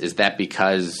awareness. Is that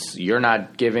because you're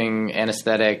not giving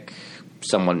anesthetic?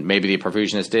 Someone, maybe the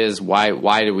perfusionist is.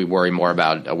 Why do we worry more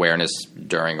about awareness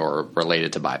during or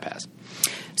related to bypass?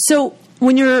 So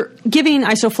when you're giving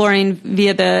isoflurane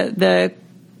via the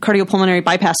cardiopulmonary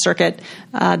bypass circuit,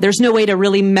 there's no way to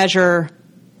really measure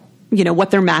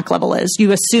what their MAC level is.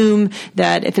 You assume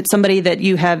that if it's somebody that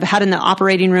you have had in the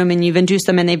operating room and you've induced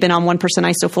them and they've been on 1%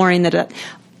 isoflurane, that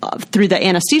through the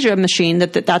anesthesia machine,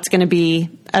 that's going to be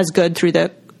as good through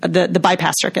the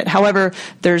bypass circuit. However,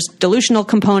 there's dilutional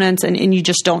components and you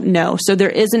just don't know. So there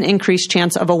is an increased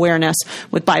chance of awareness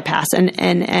with bypass.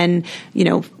 And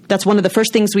that's one of the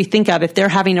first things we think of. If they're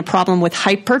having a problem with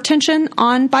hypertension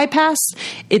on bypass,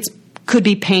 could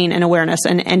be pain and awareness.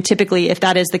 And typically, if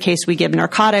that is the case, we give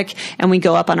narcotic and we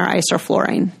go up on our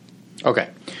isoflurane. Okay.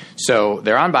 So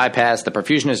they're on bypass. The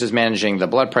perfusionist is managing the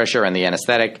blood pressure and the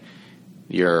anesthetic.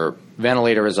 Your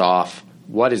ventilator is off.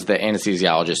 What is the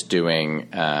anesthesiologist doing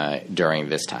during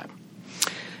this time?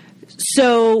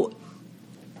 So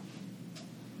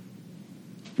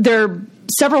there are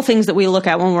several things that we look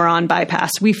at when we're on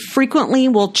bypass. We frequently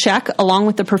will check, along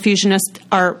with the perfusionist,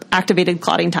 our activated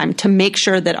clotting time to make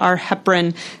sure that our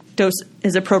heparin dose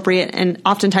is appropriate. And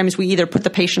oftentimes we either put the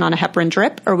patient on a heparin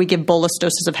drip or we give bolus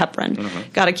doses of heparin.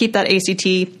 Mm-hmm. Got to keep that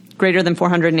ACT greater than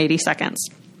 480 seconds.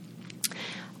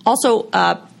 Also,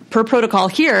 per protocol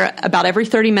here, about every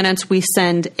 30 minutes we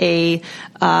send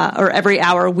or every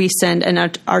hour we send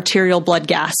an arterial blood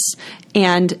gas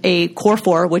and a core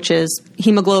 4, which is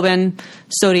hemoglobin,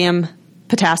 sodium,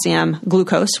 potassium,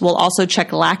 glucose. We'll also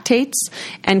check lactates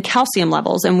and calcium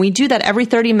levels. And we do that every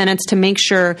 30 minutes to make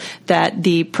sure that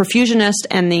the perfusionist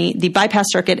and the bypass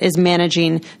circuit is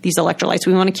managing these electrolytes.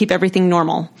 We want to keep everything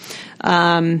normal.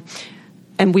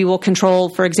 And we will control,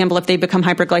 for example, if they become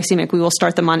hyperglycemic, we will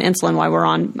start them on insulin while we're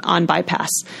on bypass.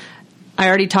 I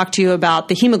already talked to you about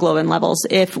the hemoglobin levels.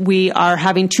 If we are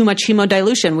having too much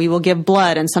hemodilution, we will give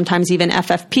blood and sometimes even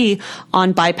FFP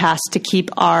on bypass to keep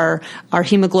our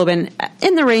hemoglobin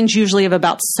in the range usually of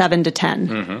about 7 to 10.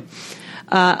 Mm-hmm.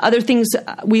 Other things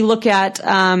we look at,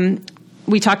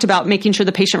 we talked about making sure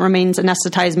the patient remains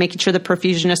anesthetized, making sure the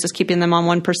perfusionist is keeping them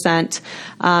on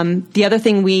 1%. The other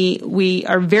thing we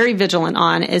are very vigilant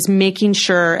on is making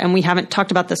sure, and we haven't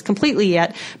talked about this completely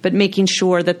yet, but making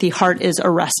sure that the heart is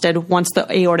arrested once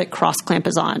the aortic cross clamp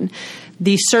is on.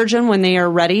 The surgeon, when they are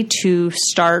ready to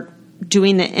start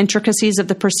doing the intricacies of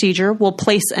the procedure, will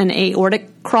place an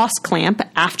aortic cross clamp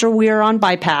after we are on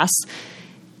bypass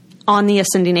on the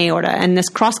ascending aorta. And this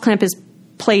cross clamp is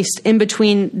placed in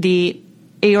between the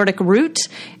aortic root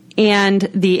and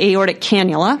the aortic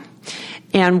cannula.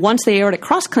 And once the aortic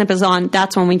cross clamp is on,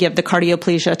 that's when we give the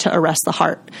cardioplegia to arrest the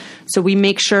heart. So we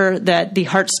make sure that the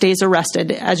heart stays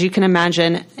arrested. As you can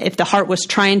imagine, if the heart was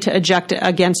trying to eject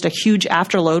against a huge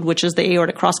afterload, which is the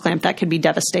aortic cross clamp, that could be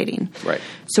devastating. Right.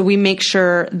 So we make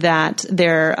sure that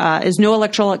there is no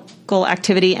electrical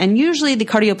activity, and usually the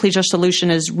cardioplegia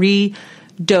solution is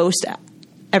redosed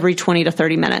every 20 to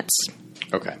 30 minutes.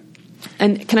 Okay.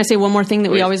 And can I say one more thing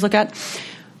that we always look at?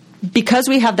 Because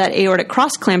we have that aortic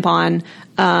cross clamp on,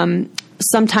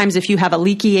 sometimes if you have a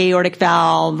leaky aortic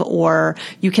valve, or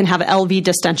you can have LV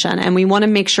distension, and we want to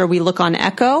make sure we look on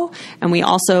echo, and we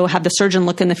also have the surgeon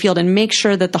look in the field and make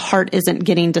sure that the heart isn't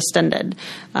getting distended.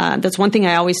 That's one thing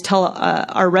I always tell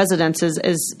our residents is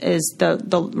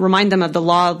remind them of the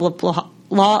law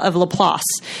of Laplace.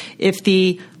 If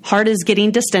the heart is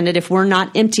getting distended, if we're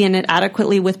not emptying it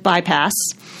adequately with bypass,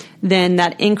 then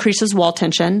that increases wall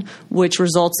tension, which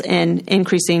results in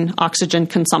increasing oxygen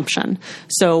consumption.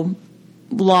 So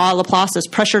law of Laplace is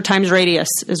pressure times radius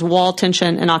is wall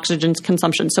tension and oxygen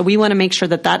consumption. So we want to make sure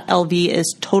that that LV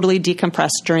is totally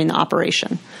decompressed during the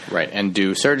operation. Right. And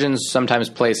do surgeons sometimes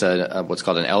place a what's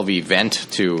called an LV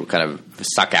vent to kind of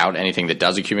suck out anything that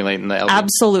does accumulate in the LV?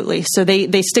 Absolutely. So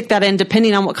they stick that in,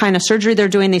 depending on what kind of surgery they're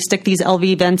doing. They stick these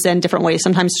LV vents in different ways,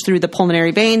 sometimes through the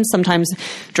pulmonary veins, sometimes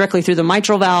directly through the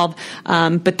mitral valve.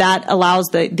 But that allows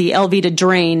the LV to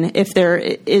drain if there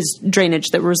is drainage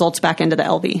that results back into the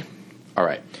LV. All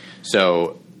right.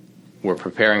 So we're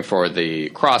preparing for the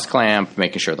cross clamp,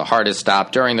 making sure the heart is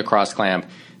stopped during the cross clamp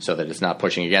so that it's not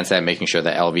pushing against that, making sure the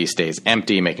LV stays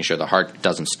empty, making sure the heart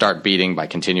doesn't start beating by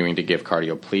continuing to give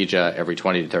cardioplegia every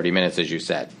 20 to 30 minutes, as you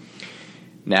said.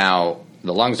 Now,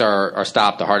 the lungs are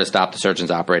stopped, the heart is stopped, the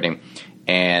surgeon's operating,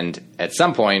 and at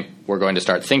some point, we're going to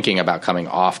start thinking about coming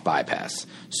off bypass.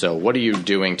 So what are you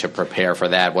doing to prepare for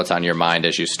that? What's on your mind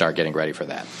as you start getting ready for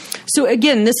that? So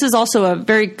again, this is also a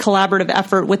very collaborative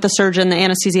effort with the surgeon, the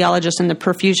anesthesiologist, and the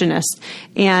perfusionist.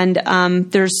 And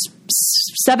there's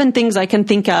 7 things I can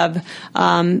think of,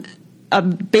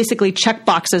 basically check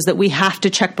boxes that we have to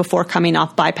check before coming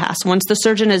off bypass. Once the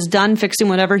surgeon is done fixing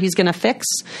whatever he's going to fix,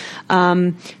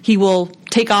 he will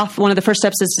take off. One of the first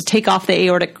steps is to take off the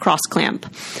aortic cross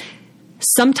clamp.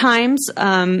 Sometimes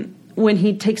when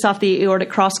he takes off the aortic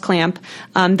cross clamp,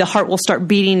 the heart will start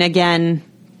beating again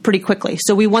pretty quickly.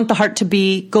 So we want the heart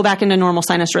to go back into normal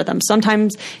sinus rhythm.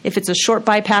 Sometimes if it's a short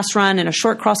bypass run and a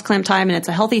short cross clamp time and it's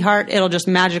a healthy heart, it'll just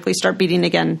magically start beating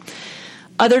again.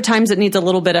 Other times it needs a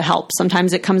little bit of help.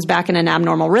 Sometimes it comes back in an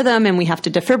abnormal rhythm and we have to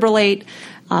defibrillate.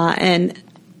 And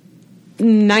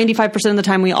 95% of the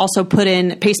time we also put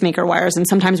in pacemaker wires, and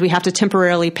sometimes we have to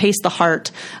temporarily pace the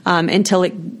heart until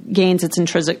it gains its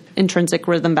intrinsic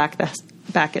rhythm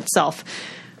back itself.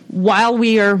 While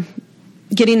we are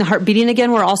getting the heart beating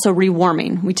again, we're also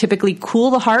rewarming. We typically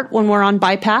cool the heart when we're on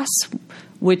bypass,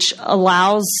 which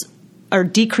allows or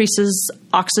decreases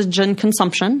oxygen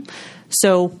consumption.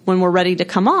 So when we're ready to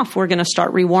come off, we're going to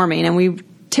start rewarming. And we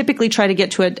typically try to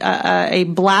get to a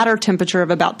bladder temperature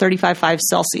of about 35.5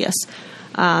 Celsius.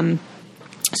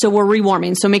 So we're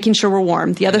rewarming, so making sure we're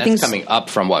warm. The other things coming up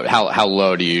from what? How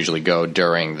low do you usually go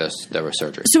during the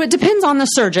surgery? So it depends on the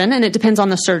surgeon and it depends on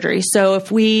the surgery. So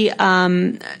if we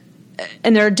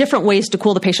and there are different ways to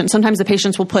cool the patient. Sometimes the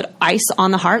patients will put ice on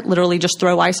the heart, literally just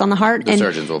throw ice on the heart. The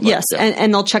surgeons will. Yes, yeah.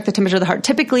 and they'll check the temperature of the heart.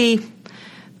 Typically,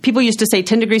 people used to say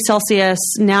 10 degrees Celsius.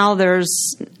 Now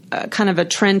there's kind of a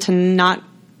trend to not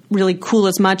really cool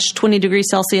as much, 20 degrees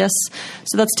Celsius.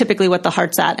 So that's typically what the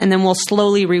heart's at. And then we'll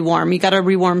slowly rewarm. You got to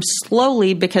rewarm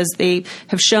slowly because they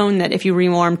have shown that if you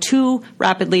rewarm too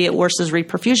rapidly, it worsens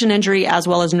reperfusion injury as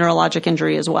well as neurologic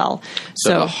injury as well.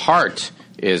 So the heart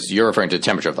you're referring to the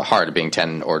temperature of the heart being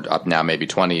 10 or up now maybe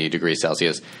 20 degrees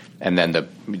Celsius. And then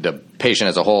the patient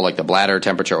as a whole, like the bladder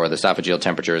temperature or the esophageal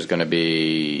temperature, is going to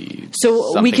be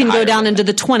so we can go down into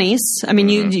the 20s. I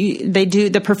mean, they do.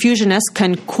 The perfusionist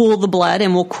can cool the blood,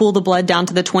 and we'll cool the blood down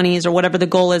to the 20s or whatever the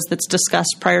goal is that's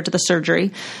discussed prior to the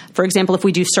surgery. For example, if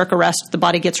we do circ arrest, the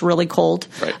body gets really cold.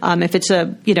 Right. If it's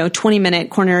a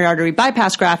 20-minute coronary artery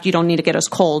bypass graft, you don't need to get as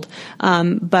cold.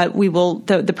 But we will.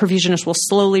 The perfusionist will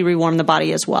slowly rewarm the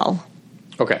body as well.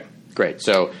 Okay. Great.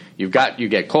 So you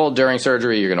get cold during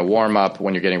surgery. You're going to warm up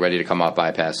when you're getting ready to come off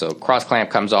bypass. So cross clamp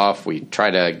comes off. We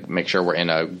try to make sure we're in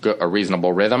a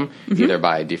reasonable rhythm, either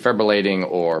by defibrillating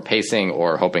or pacing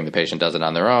or hoping the patient does it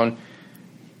on their own.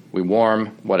 We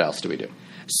warm. What else do we do?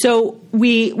 So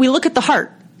we look at the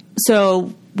heart.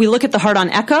 So we look at the heart on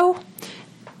echo.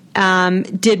 Does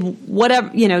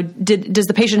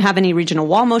the patient have any regional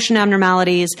wall motion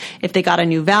abnormalities? If they got a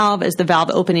new valve, is the valve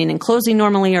opening and closing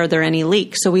normally? Are there any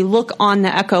leaks? So we look on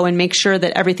the echo and make sure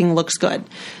that everything looks good.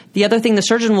 The other thing, the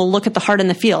surgeon will look at the heart in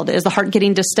the field. Is the heart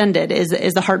getting distended?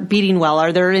 Is the heart beating well?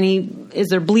 Is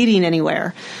there bleeding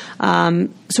anywhere? So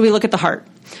we look at the heart.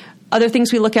 Other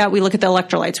things we look at the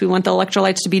electrolytes. We want the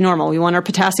electrolytes to be normal. We want our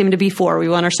potassium to be 4. We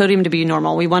want our sodium to be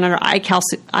normal. We want our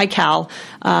iCal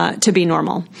to be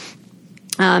normal.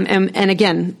 And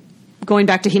again, going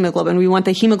back to hemoglobin, we want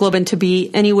the hemoglobin to be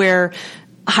anywhere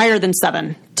higher than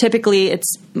 7. Typically,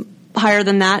 it's higher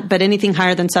than that, but anything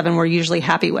higher than 7 we're usually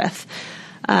happy with.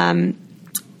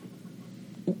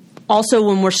 Also,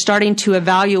 when we're starting to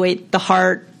evaluate the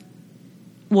heart,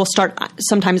 we'll start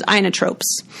sometimes inotropes.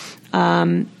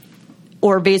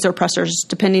 Or vasopressors,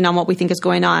 depending on what we think is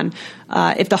going on.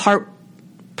 If the heart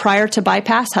prior to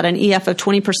bypass had an EF of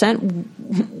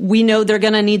 20%, we know they're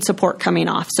going to need support coming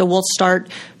off. So we'll start,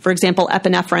 for example,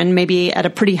 epinephrine, maybe at a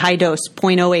pretty high dose,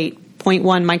 0.08,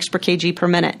 0.1 mics per kg per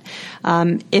minute.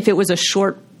 If it was a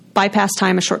short bypass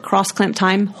time, a short cross-clamp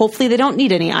time, hopefully they don't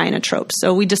need any inotropes.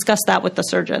 So we discuss that with the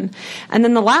surgeon. And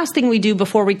then the last thing we do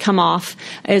before we come off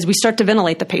is we start to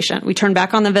ventilate the patient. We turn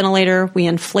back on the ventilator, we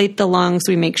inflate the lungs,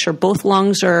 we make sure both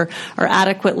lungs are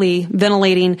adequately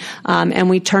ventilating, and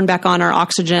we turn back on our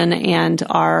oxygen and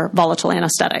our volatile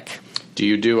anesthetic. Do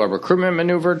you do a recruitment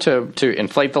maneuver to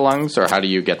inflate the lungs, or how do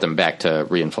you get them back to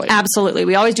reinflate? Absolutely.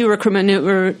 We always do recruitment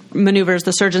maneuvers.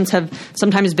 The surgeons have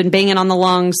sometimes been banging on the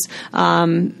lungs.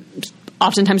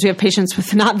 Oftentimes we have patients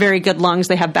with not very good lungs.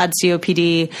 They have bad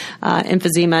COPD,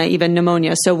 emphysema, even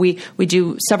pneumonia. So we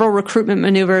do several recruitment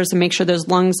maneuvers and make sure those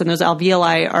lungs and those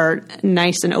alveoli are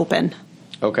nice and open.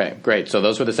 Okay, great. So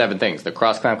those were the 7 things. The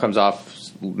cross clamp comes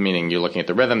off, meaning you're looking at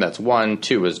the rhythm. That's 1.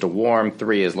 2 is to warm.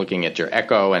 3 is looking at your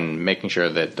echo and making sure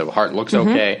that the heart looks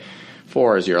okay.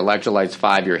 4 is your electrolytes.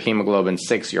 5, your hemoglobin.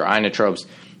 6, your inotropes.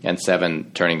 And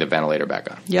 7, turning the ventilator back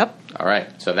on. Yep. All right.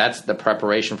 So that's the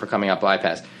preparation for coming off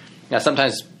bypass. Now,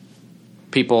 sometimes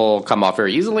people come off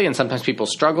very easily, and sometimes people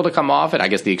struggle to come off. And I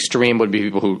guess the extreme would be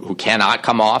people who cannot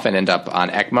come off and end up on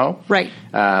ECMO. Right.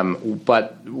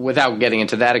 But without getting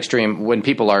into that extreme, when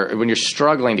you're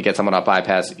struggling to get someone off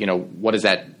bypass, what does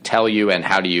that tell you, and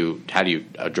how do you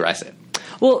address it?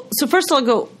 Well, so first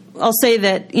I'll say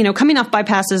that, coming off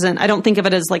bypass isn't, I don't think of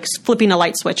it as like flipping a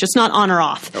light switch. It's not on or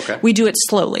off. Okay. We do it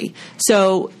slowly.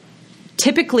 So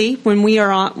typically when we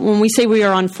say we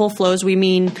are on full flows, we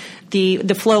mean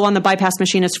the flow on the bypass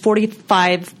machine is 4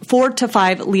 to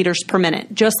 5 liters per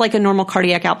minute, just like a normal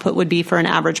cardiac output would be for an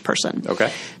average person. Okay.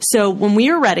 So when we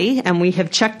are ready and we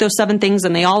have checked those 7 things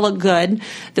and they all look good,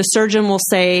 the surgeon will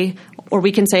say, or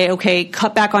we can say, okay,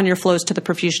 cut back on your flows to the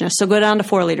perfusionist. So go down to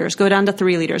 4 liters, go down to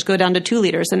 3 liters, go down to 2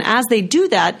 liters. And as they do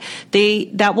that,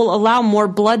 that will allow more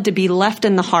blood to be left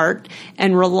in the heart,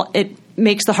 and it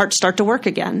makes the heart start to work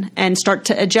again and start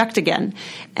to eject again.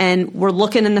 And we're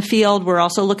looking in the field. We're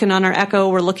also looking on our echo.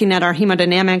 We're looking at our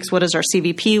hemodynamics. What is our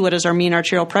CVP? What is our mean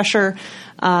arterial pressure?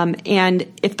 And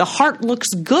if the heart looks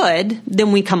good,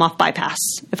 then we come off bypass,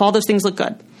 if all those things look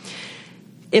good.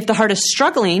 If the heart is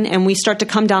struggling and we start to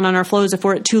come down on our flows, if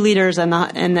we're at 2 liters and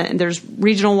there's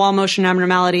regional wall motion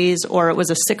abnormalities, or it was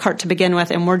a sick heart to begin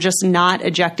with and we're just not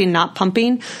ejecting, not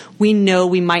pumping, we know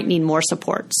we might need more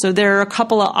support. So there are a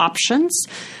couple of options.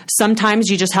 Sometimes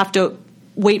you just have to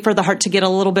wait for the heart to get a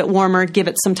little bit warmer, give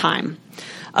it some time.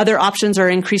 Other options are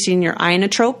increasing your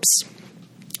inotropes,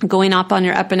 going up on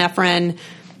your epinephrine,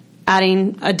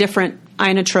 adding a different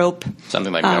inotrope.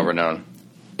 Something like Melronone.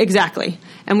 Exactly.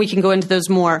 And we can go into those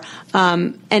more.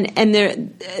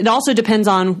 It also depends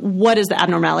on what is the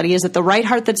abnormality. Is it the right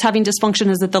heart that's having dysfunction?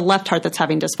 Is it the left heart that's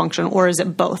having dysfunction? Or is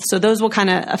it both? So those will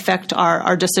kind of affect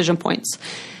our decision points.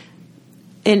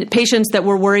 In patients that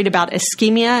we're worried about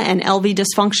ischemia and LV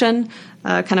dysfunction,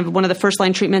 kind of one of the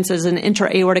first-line treatments is an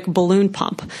intra-aortic balloon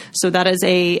pump. So that is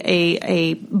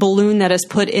a balloon that is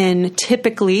put in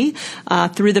typically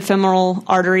through the femoral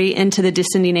artery into the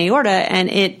descending aorta, and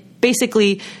it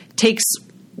basically takes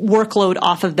workload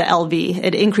off of the LV.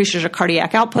 It increases your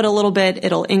cardiac output a little bit.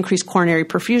 It'll increase coronary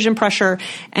perfusion pressure,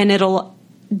 and it'll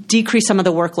decrease some of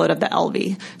the workload of the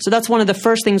LV. So that's one of the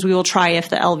first things we will try if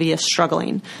the LV is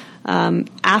struggling.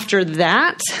 After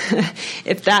that,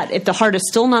 if the heart is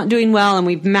still not doing well and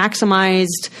we've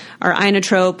maximized our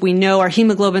inotrope, we know our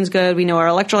hemoglobin's good, we know our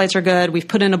electrolytes are good, we've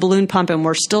put in a balloon pump and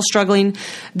we're still struggling,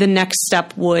 the next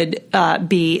step would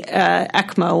be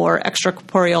ECMO, or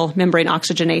extracorporeal membrane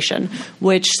oxygenation,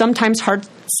 which sometimes hearts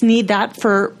need that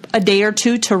for a day or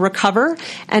two to recover,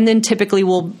 and then typically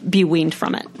will be weaned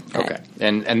from it. Okay.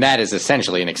 And that is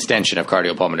essentially an extension of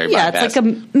cardiopulmonary bypass. Yeah, it's like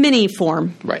a mini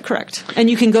form. Right. Correct. And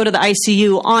you can go to the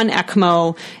ICU on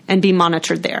ECMO and be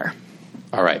monitored there.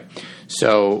 All right.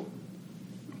 So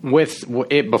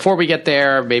before we get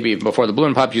there, maybe before the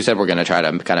balloon pump, you said we're going to try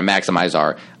to kind of maximize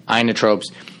our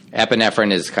inotropes.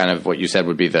 Epinephrine is kind of what you said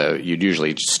would be you'd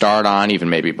usually start on, even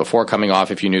maybe before coming off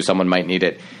if you knew someone might need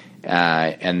it.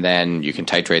 And then you can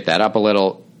titrate that up a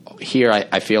little. Here,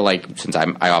 I feel like since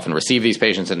I often receive these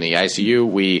patients in the ICU,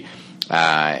 we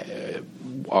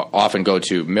often go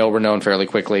to milrinone fairly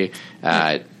quickly.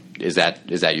 Is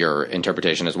that your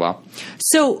interpretation as well?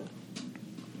 So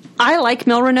I like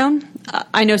milrinone.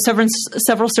 I know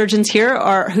several surgeons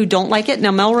here who don't like it.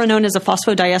 Now, milrinone is a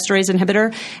phosphodiesterase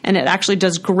inhibitor, and it actually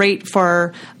does great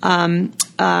for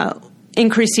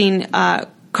increasing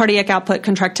cardiac output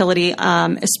contractility,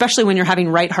 especially when you're having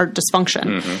right heart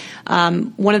dysfunction.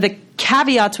 Mm-hmm. One of the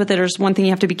caveats with it, or one thing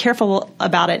you have to be careful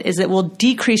about it, is it will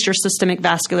decrease your systemic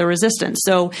vascular resistance.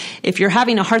 So if you're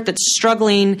having a heart that's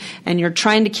struggling and you're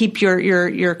trying to keep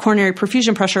your coronary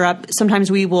perfusion pressure up,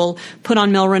 sometimes we will put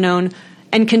on milrinone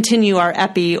and continue our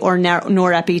epi or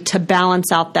norepi to balance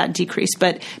out that decrease.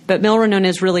 But milrinone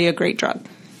is really a great drug.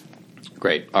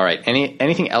 Great. All right.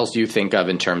 Anything else you think of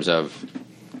in terms of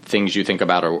things you think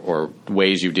about or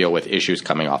ways you deal with issues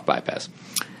coming off bypass?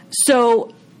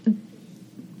 So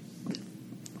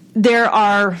there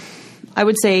are, I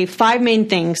would say, 5 main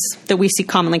things that we see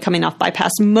commonly coming off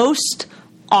bypass. Most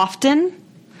often,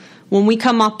 when we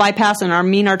come off bypass and our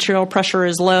mean arterial pressure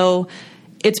is low,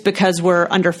 it's because we're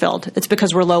underfilled. It's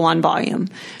because we're low on volume.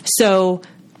 So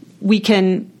we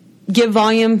can give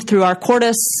volume through our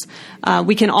cordis.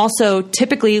 We can also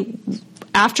typically,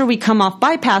 after we come off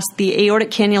bypass, the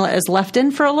aortic cannula is left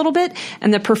in for a little bit,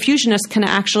 and the perfusionist can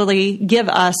actually give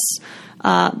us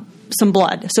some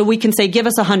blood. So we can say, give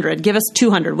us 100, give us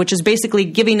 200, which is basically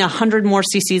giving 100 more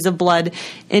cc's of blood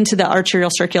into the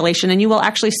arterial circulation, and you will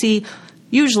actually see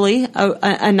usually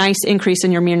a nice increase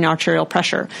in your mean arterial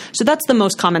pressure. So that's the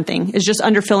most common thing, is just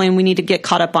underfilling. We need to get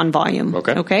caught up on volume.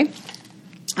 Okay?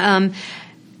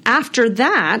 After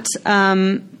that,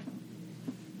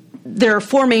 there are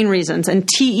 4 main reasons, and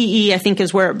TEE, I think,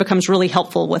 is where it becomes really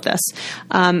helpful with this.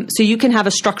 So you can have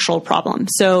a structural problem.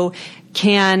 So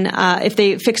if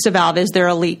they fixed a valve, is there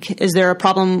a leak? Is there a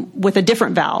problem with a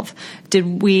different valve? Do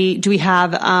we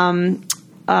have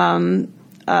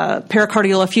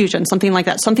pericardial effusion, something like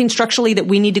that, something structurally that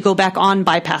we need to go back on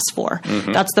bypass for?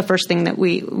 Mm-hmm. That's the first thing that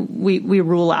we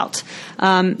rule out.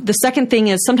 The second thing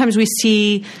is sometimes we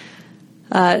see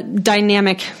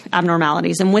dynamic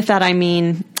abnormalities, and with that I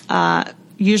mean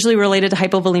usually related to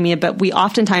hypovolemia, but we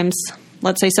oftentimes,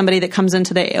 let's say somebody that comes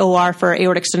into the OR for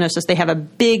aortic stenosis, they have a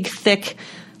big, thick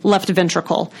left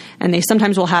ventricle, and they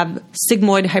sometimes will have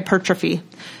sigmoid hypertrophy.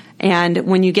 And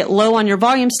when you get low on your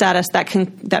volume status,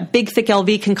 that big, thick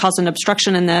LV can cause an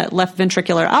obstruction in the left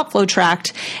ventricular outflow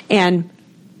tract and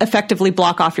effectively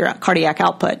block off your cardiac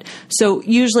output. So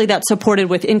usually that's supported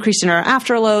with increasing our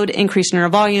afterload, increasing our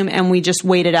volume, and we just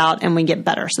wait it out and we get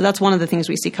better. So that's one of the things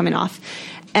we see coming off.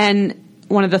 And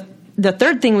one of the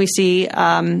third thing we see,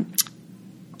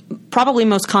 probably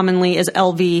most commonly, is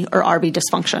LV or RV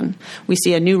dysfunction. We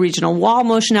see a new regional wall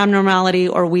motion abnormality,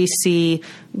 or we see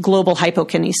global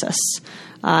hypokinesis.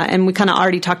 And we kind of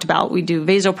already talked about, we do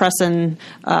vasopressin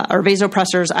or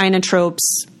vasopressors, inotropes,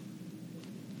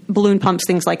 balloon pumps,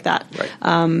 things like that, right.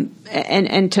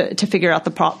 And to figure out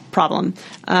the problem.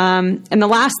 And the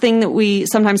last thing that we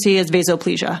sometimes see is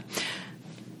vasoplegia.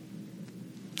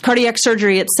 Cardiac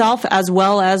surgery itself, as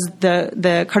well as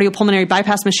the cardiopulmonary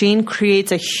bypass machine,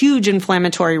 creates a huge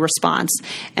inflammatory response,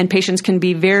 and patients can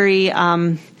be very we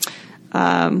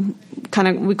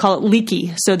call it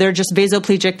leaky. So they're just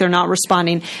vasoplegic, they're not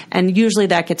responding, and usually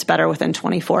that gets better within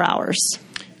 24 hours.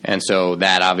 And so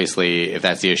that obviously, if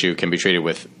that's the issue, can be treated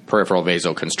with peripheral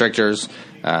vasoconstrictors,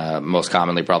 most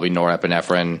commonly probably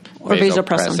norepinephrine or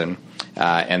vasopressin.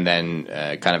 And then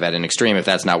kind of at an extreme, if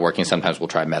that's not working, sometimes we'll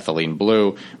try methylene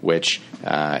blue, which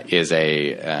is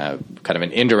a kind of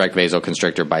an indirect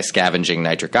vasoconstrictor by scavenging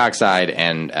nitric oxide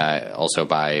and also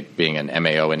by being an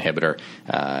MAO inhibitor,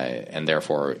 and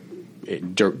therefore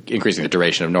increasing the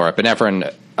duration of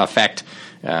norepinephrine effect.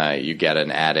 You get an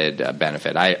added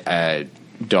benefit.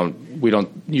 we don't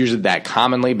usually that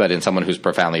commonly, but in someone who's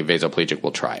profoundly vasoplegic,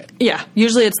 we'll try it. Yeah,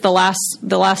 usually it's the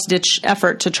last ditch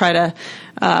effort to try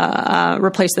to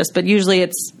replace this, but usually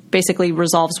it's basically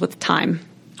resolves with time.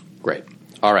 Great.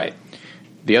 All right.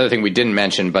 The other thing we didn't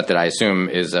mention, but that I assume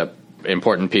is a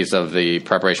important piece of the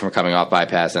preparation for coming off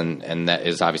bypass, and that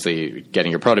is obviously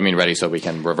getting your protamine ready so we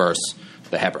can reverse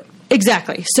the heparin.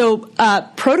 Exactly. So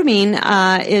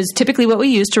protamine is typically what we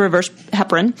use to reverse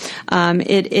heparin.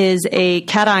 It is a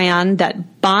cation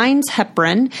that binds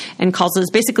heparin and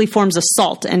basically forms a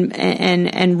salt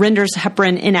and renders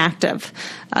heparin inactive.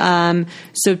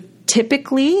 So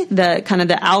typically, the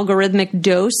algorithmic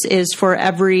dose is for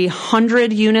every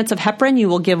 100 units of heparin, you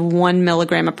will give 1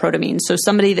 milligram of protamine. So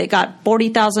somebody that got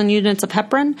 40,000 units of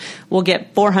heparin will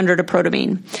get 400 of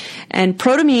protamine. And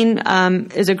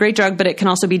protamine is a great drug, but it can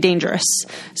also be dangerous.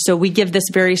 So we give this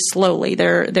very slowly.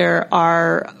 There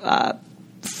are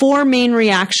 4 main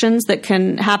reactions that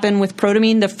can happen with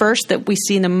protamine. The first that we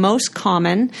see the most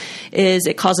common is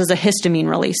it causes a histamine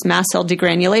release, mast cell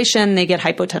degranulation. They get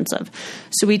hypotensive.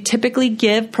 So we typically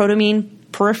give protamine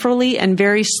peripherally and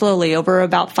very slowly over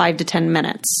about 5 to 10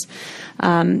 minutes.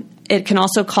 It can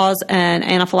also cause an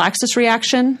anaphylaxis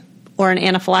reaction or an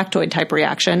anaphylactoid type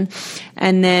reaction.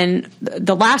 And then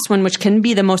the last one, which can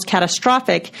be the most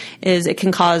catastrophic, is it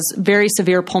can cause very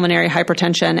severe pulmonary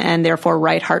hypertension and therefore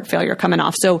right heart failure coming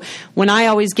off. So when I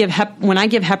give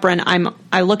heparin,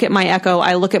 I look at my echo,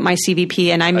 I look at my CVP,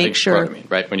 and I make sure.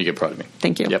 Protamine, right? When you give protamine.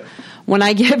 Thank you. Yep. When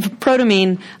I give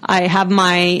protamine, I have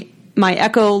my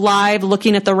echo live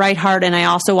looking at the right heart, and I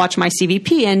also watch my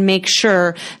CVP and make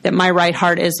sure that my right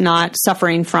heart is not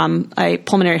suffering from a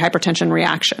pulmonary hypertension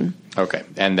reaction. Okay.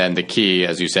 And then the key,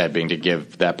 as you said, being to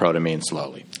give that protamine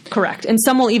slowly. Correct. And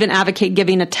some will even advocate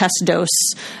giving a test dose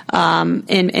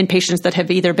in patients that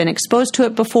have either been exposed to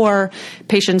it before.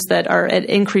 Patients that are at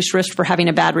increased risk for having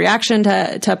a bad reaction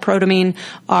to protamine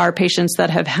are patients that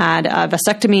have had a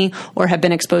vasectomy or have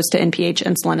been exposed to NPH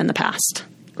insulin in the past.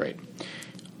 Great.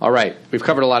 All right. We've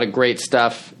covered a lot of great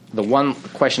stuff. The one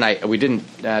question we didn't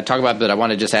talk about that I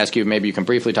want to just ask you, maybe you can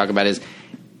briefly talk about, is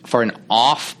for an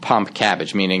off-pump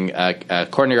CABG, meaning a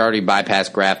coronary artery bypass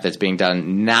graft that's being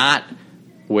done not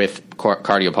with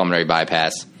cardiopulmonary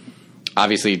bypass.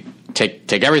 Obviously,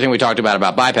 take everything we talked about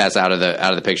bypass out of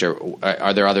the picture.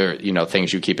 Are there other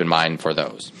things you keep in mind for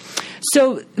those?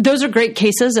 So those are great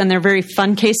cases, and they're very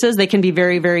fun cases. They can be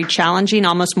very, very challenging,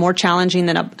 almost more challenging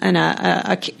than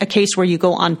a case where you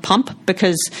go on pump,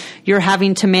 because you're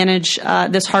having to manage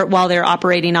this heart while they're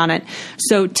operating on it.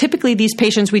 So typically these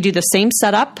patients, we do the same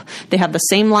setup. They have the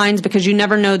same lines, because you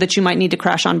never know that you might need to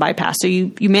crash on bypass. So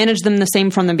you manage them the same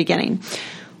from the beginning.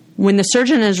 When the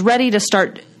surgeon is ready to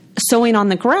start sewing on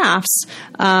the grafts,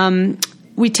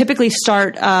 we typically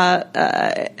start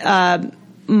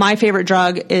my favorite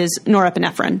drug is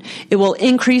norepinephrine. It will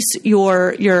increase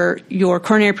your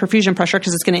coronary perfusion pressure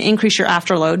because it's going to increase your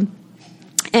afterload.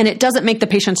 And it doesn't make the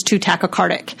patients too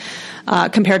tachycardic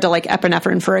compared to like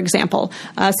epinephrine, for example.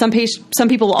 Some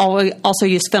people will also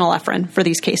use phenylephrine for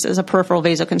these cases, a peripheral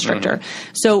vasoconstrictor.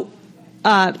 Mm-hmm.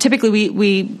 So typically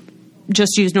we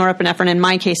just use norepinephrine in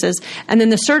my cases. And then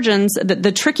the surgeons,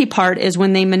 the tricky part is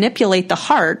when they manipulate the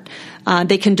heart,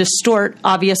 they can distort,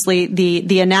 obviously,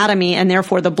 the anatomy and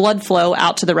therefore the blood flow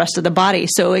out to the rest of the body.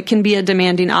 So it can be a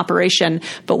demanding operation.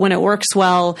 But when it works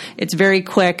well, it's very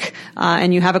quick,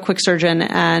 and you have a quick surgeon,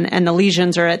 and the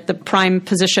lesions are at the prime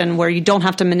position where you don't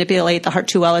have to manipulate the heart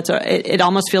too well. It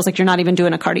almost feels like you're not even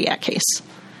doing a cardiac case.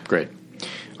 Great.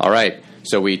 All right.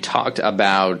 So we talked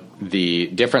about the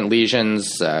different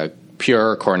lesions,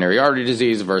 pure coronary artery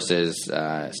disease versus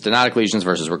stenotic lesions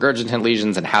versus regurgitant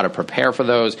lesions, and how to prepare for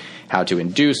those, how to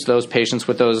induce those patients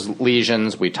with those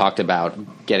lesions. We talked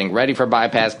about getting ready for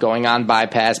bypass, going on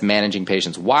bypass, managing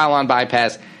patients while on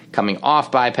bypass, coming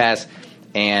off bypass,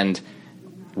 and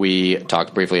we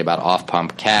talked briefly about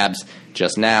off-pump CABs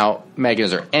just now. Megan,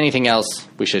 is there anything else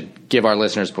we should give our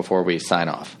listeners before we sign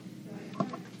off?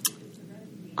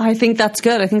 I think that's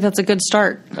good. I think that's a good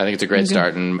start. I think it's a great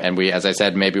start. And we, as I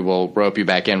said, maybe we'll rope you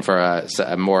back in for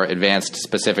a more advanced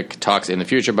specific talks in the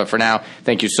future. But for now,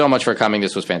 thank you so much for coming.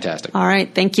 This was fantastic. All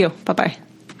right. Thank you. Bye-bye.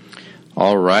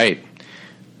 All right.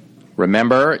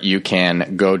 Remember, you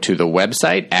can go to the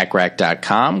website,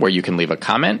 acrac.com, where you can leave a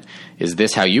comment. Is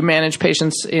this how you manage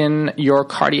patients in your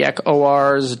cardiac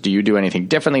ORs? Do you do anything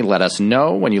differently? Let us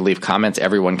know. When you leave comments,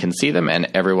 everyone can see them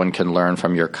and everyone can learn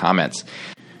from your comments.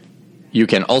 You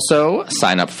can also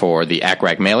sign up for the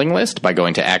ACRAC mailing list by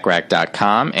going to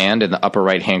acrac.com and in the upper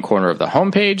right-hand corner of the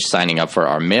homepage, signing up for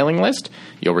our mailing list.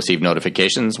 You'll receive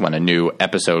notifications when a new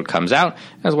episode comes out,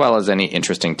 as well as any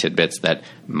interesting tidbits that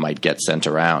might get sent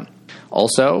around.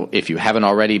 Also, if you haven't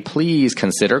already, please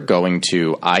consider going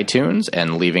to iTunes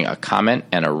and leaving a comment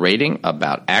and a rating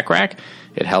about ACCRAC.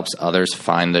 It helps others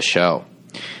find the show.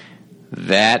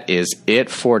 That is it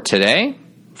for today.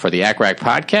 For the ACCRAC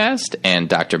podcast and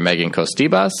Dr. Megan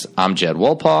Kostibas, I'm Jed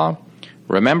Wolpaw.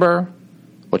 Remember,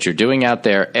 what you're doing out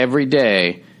there every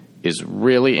day is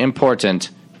really important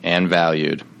and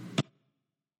valued.